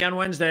everybody on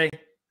Wednesday.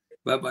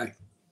 Bye-bye.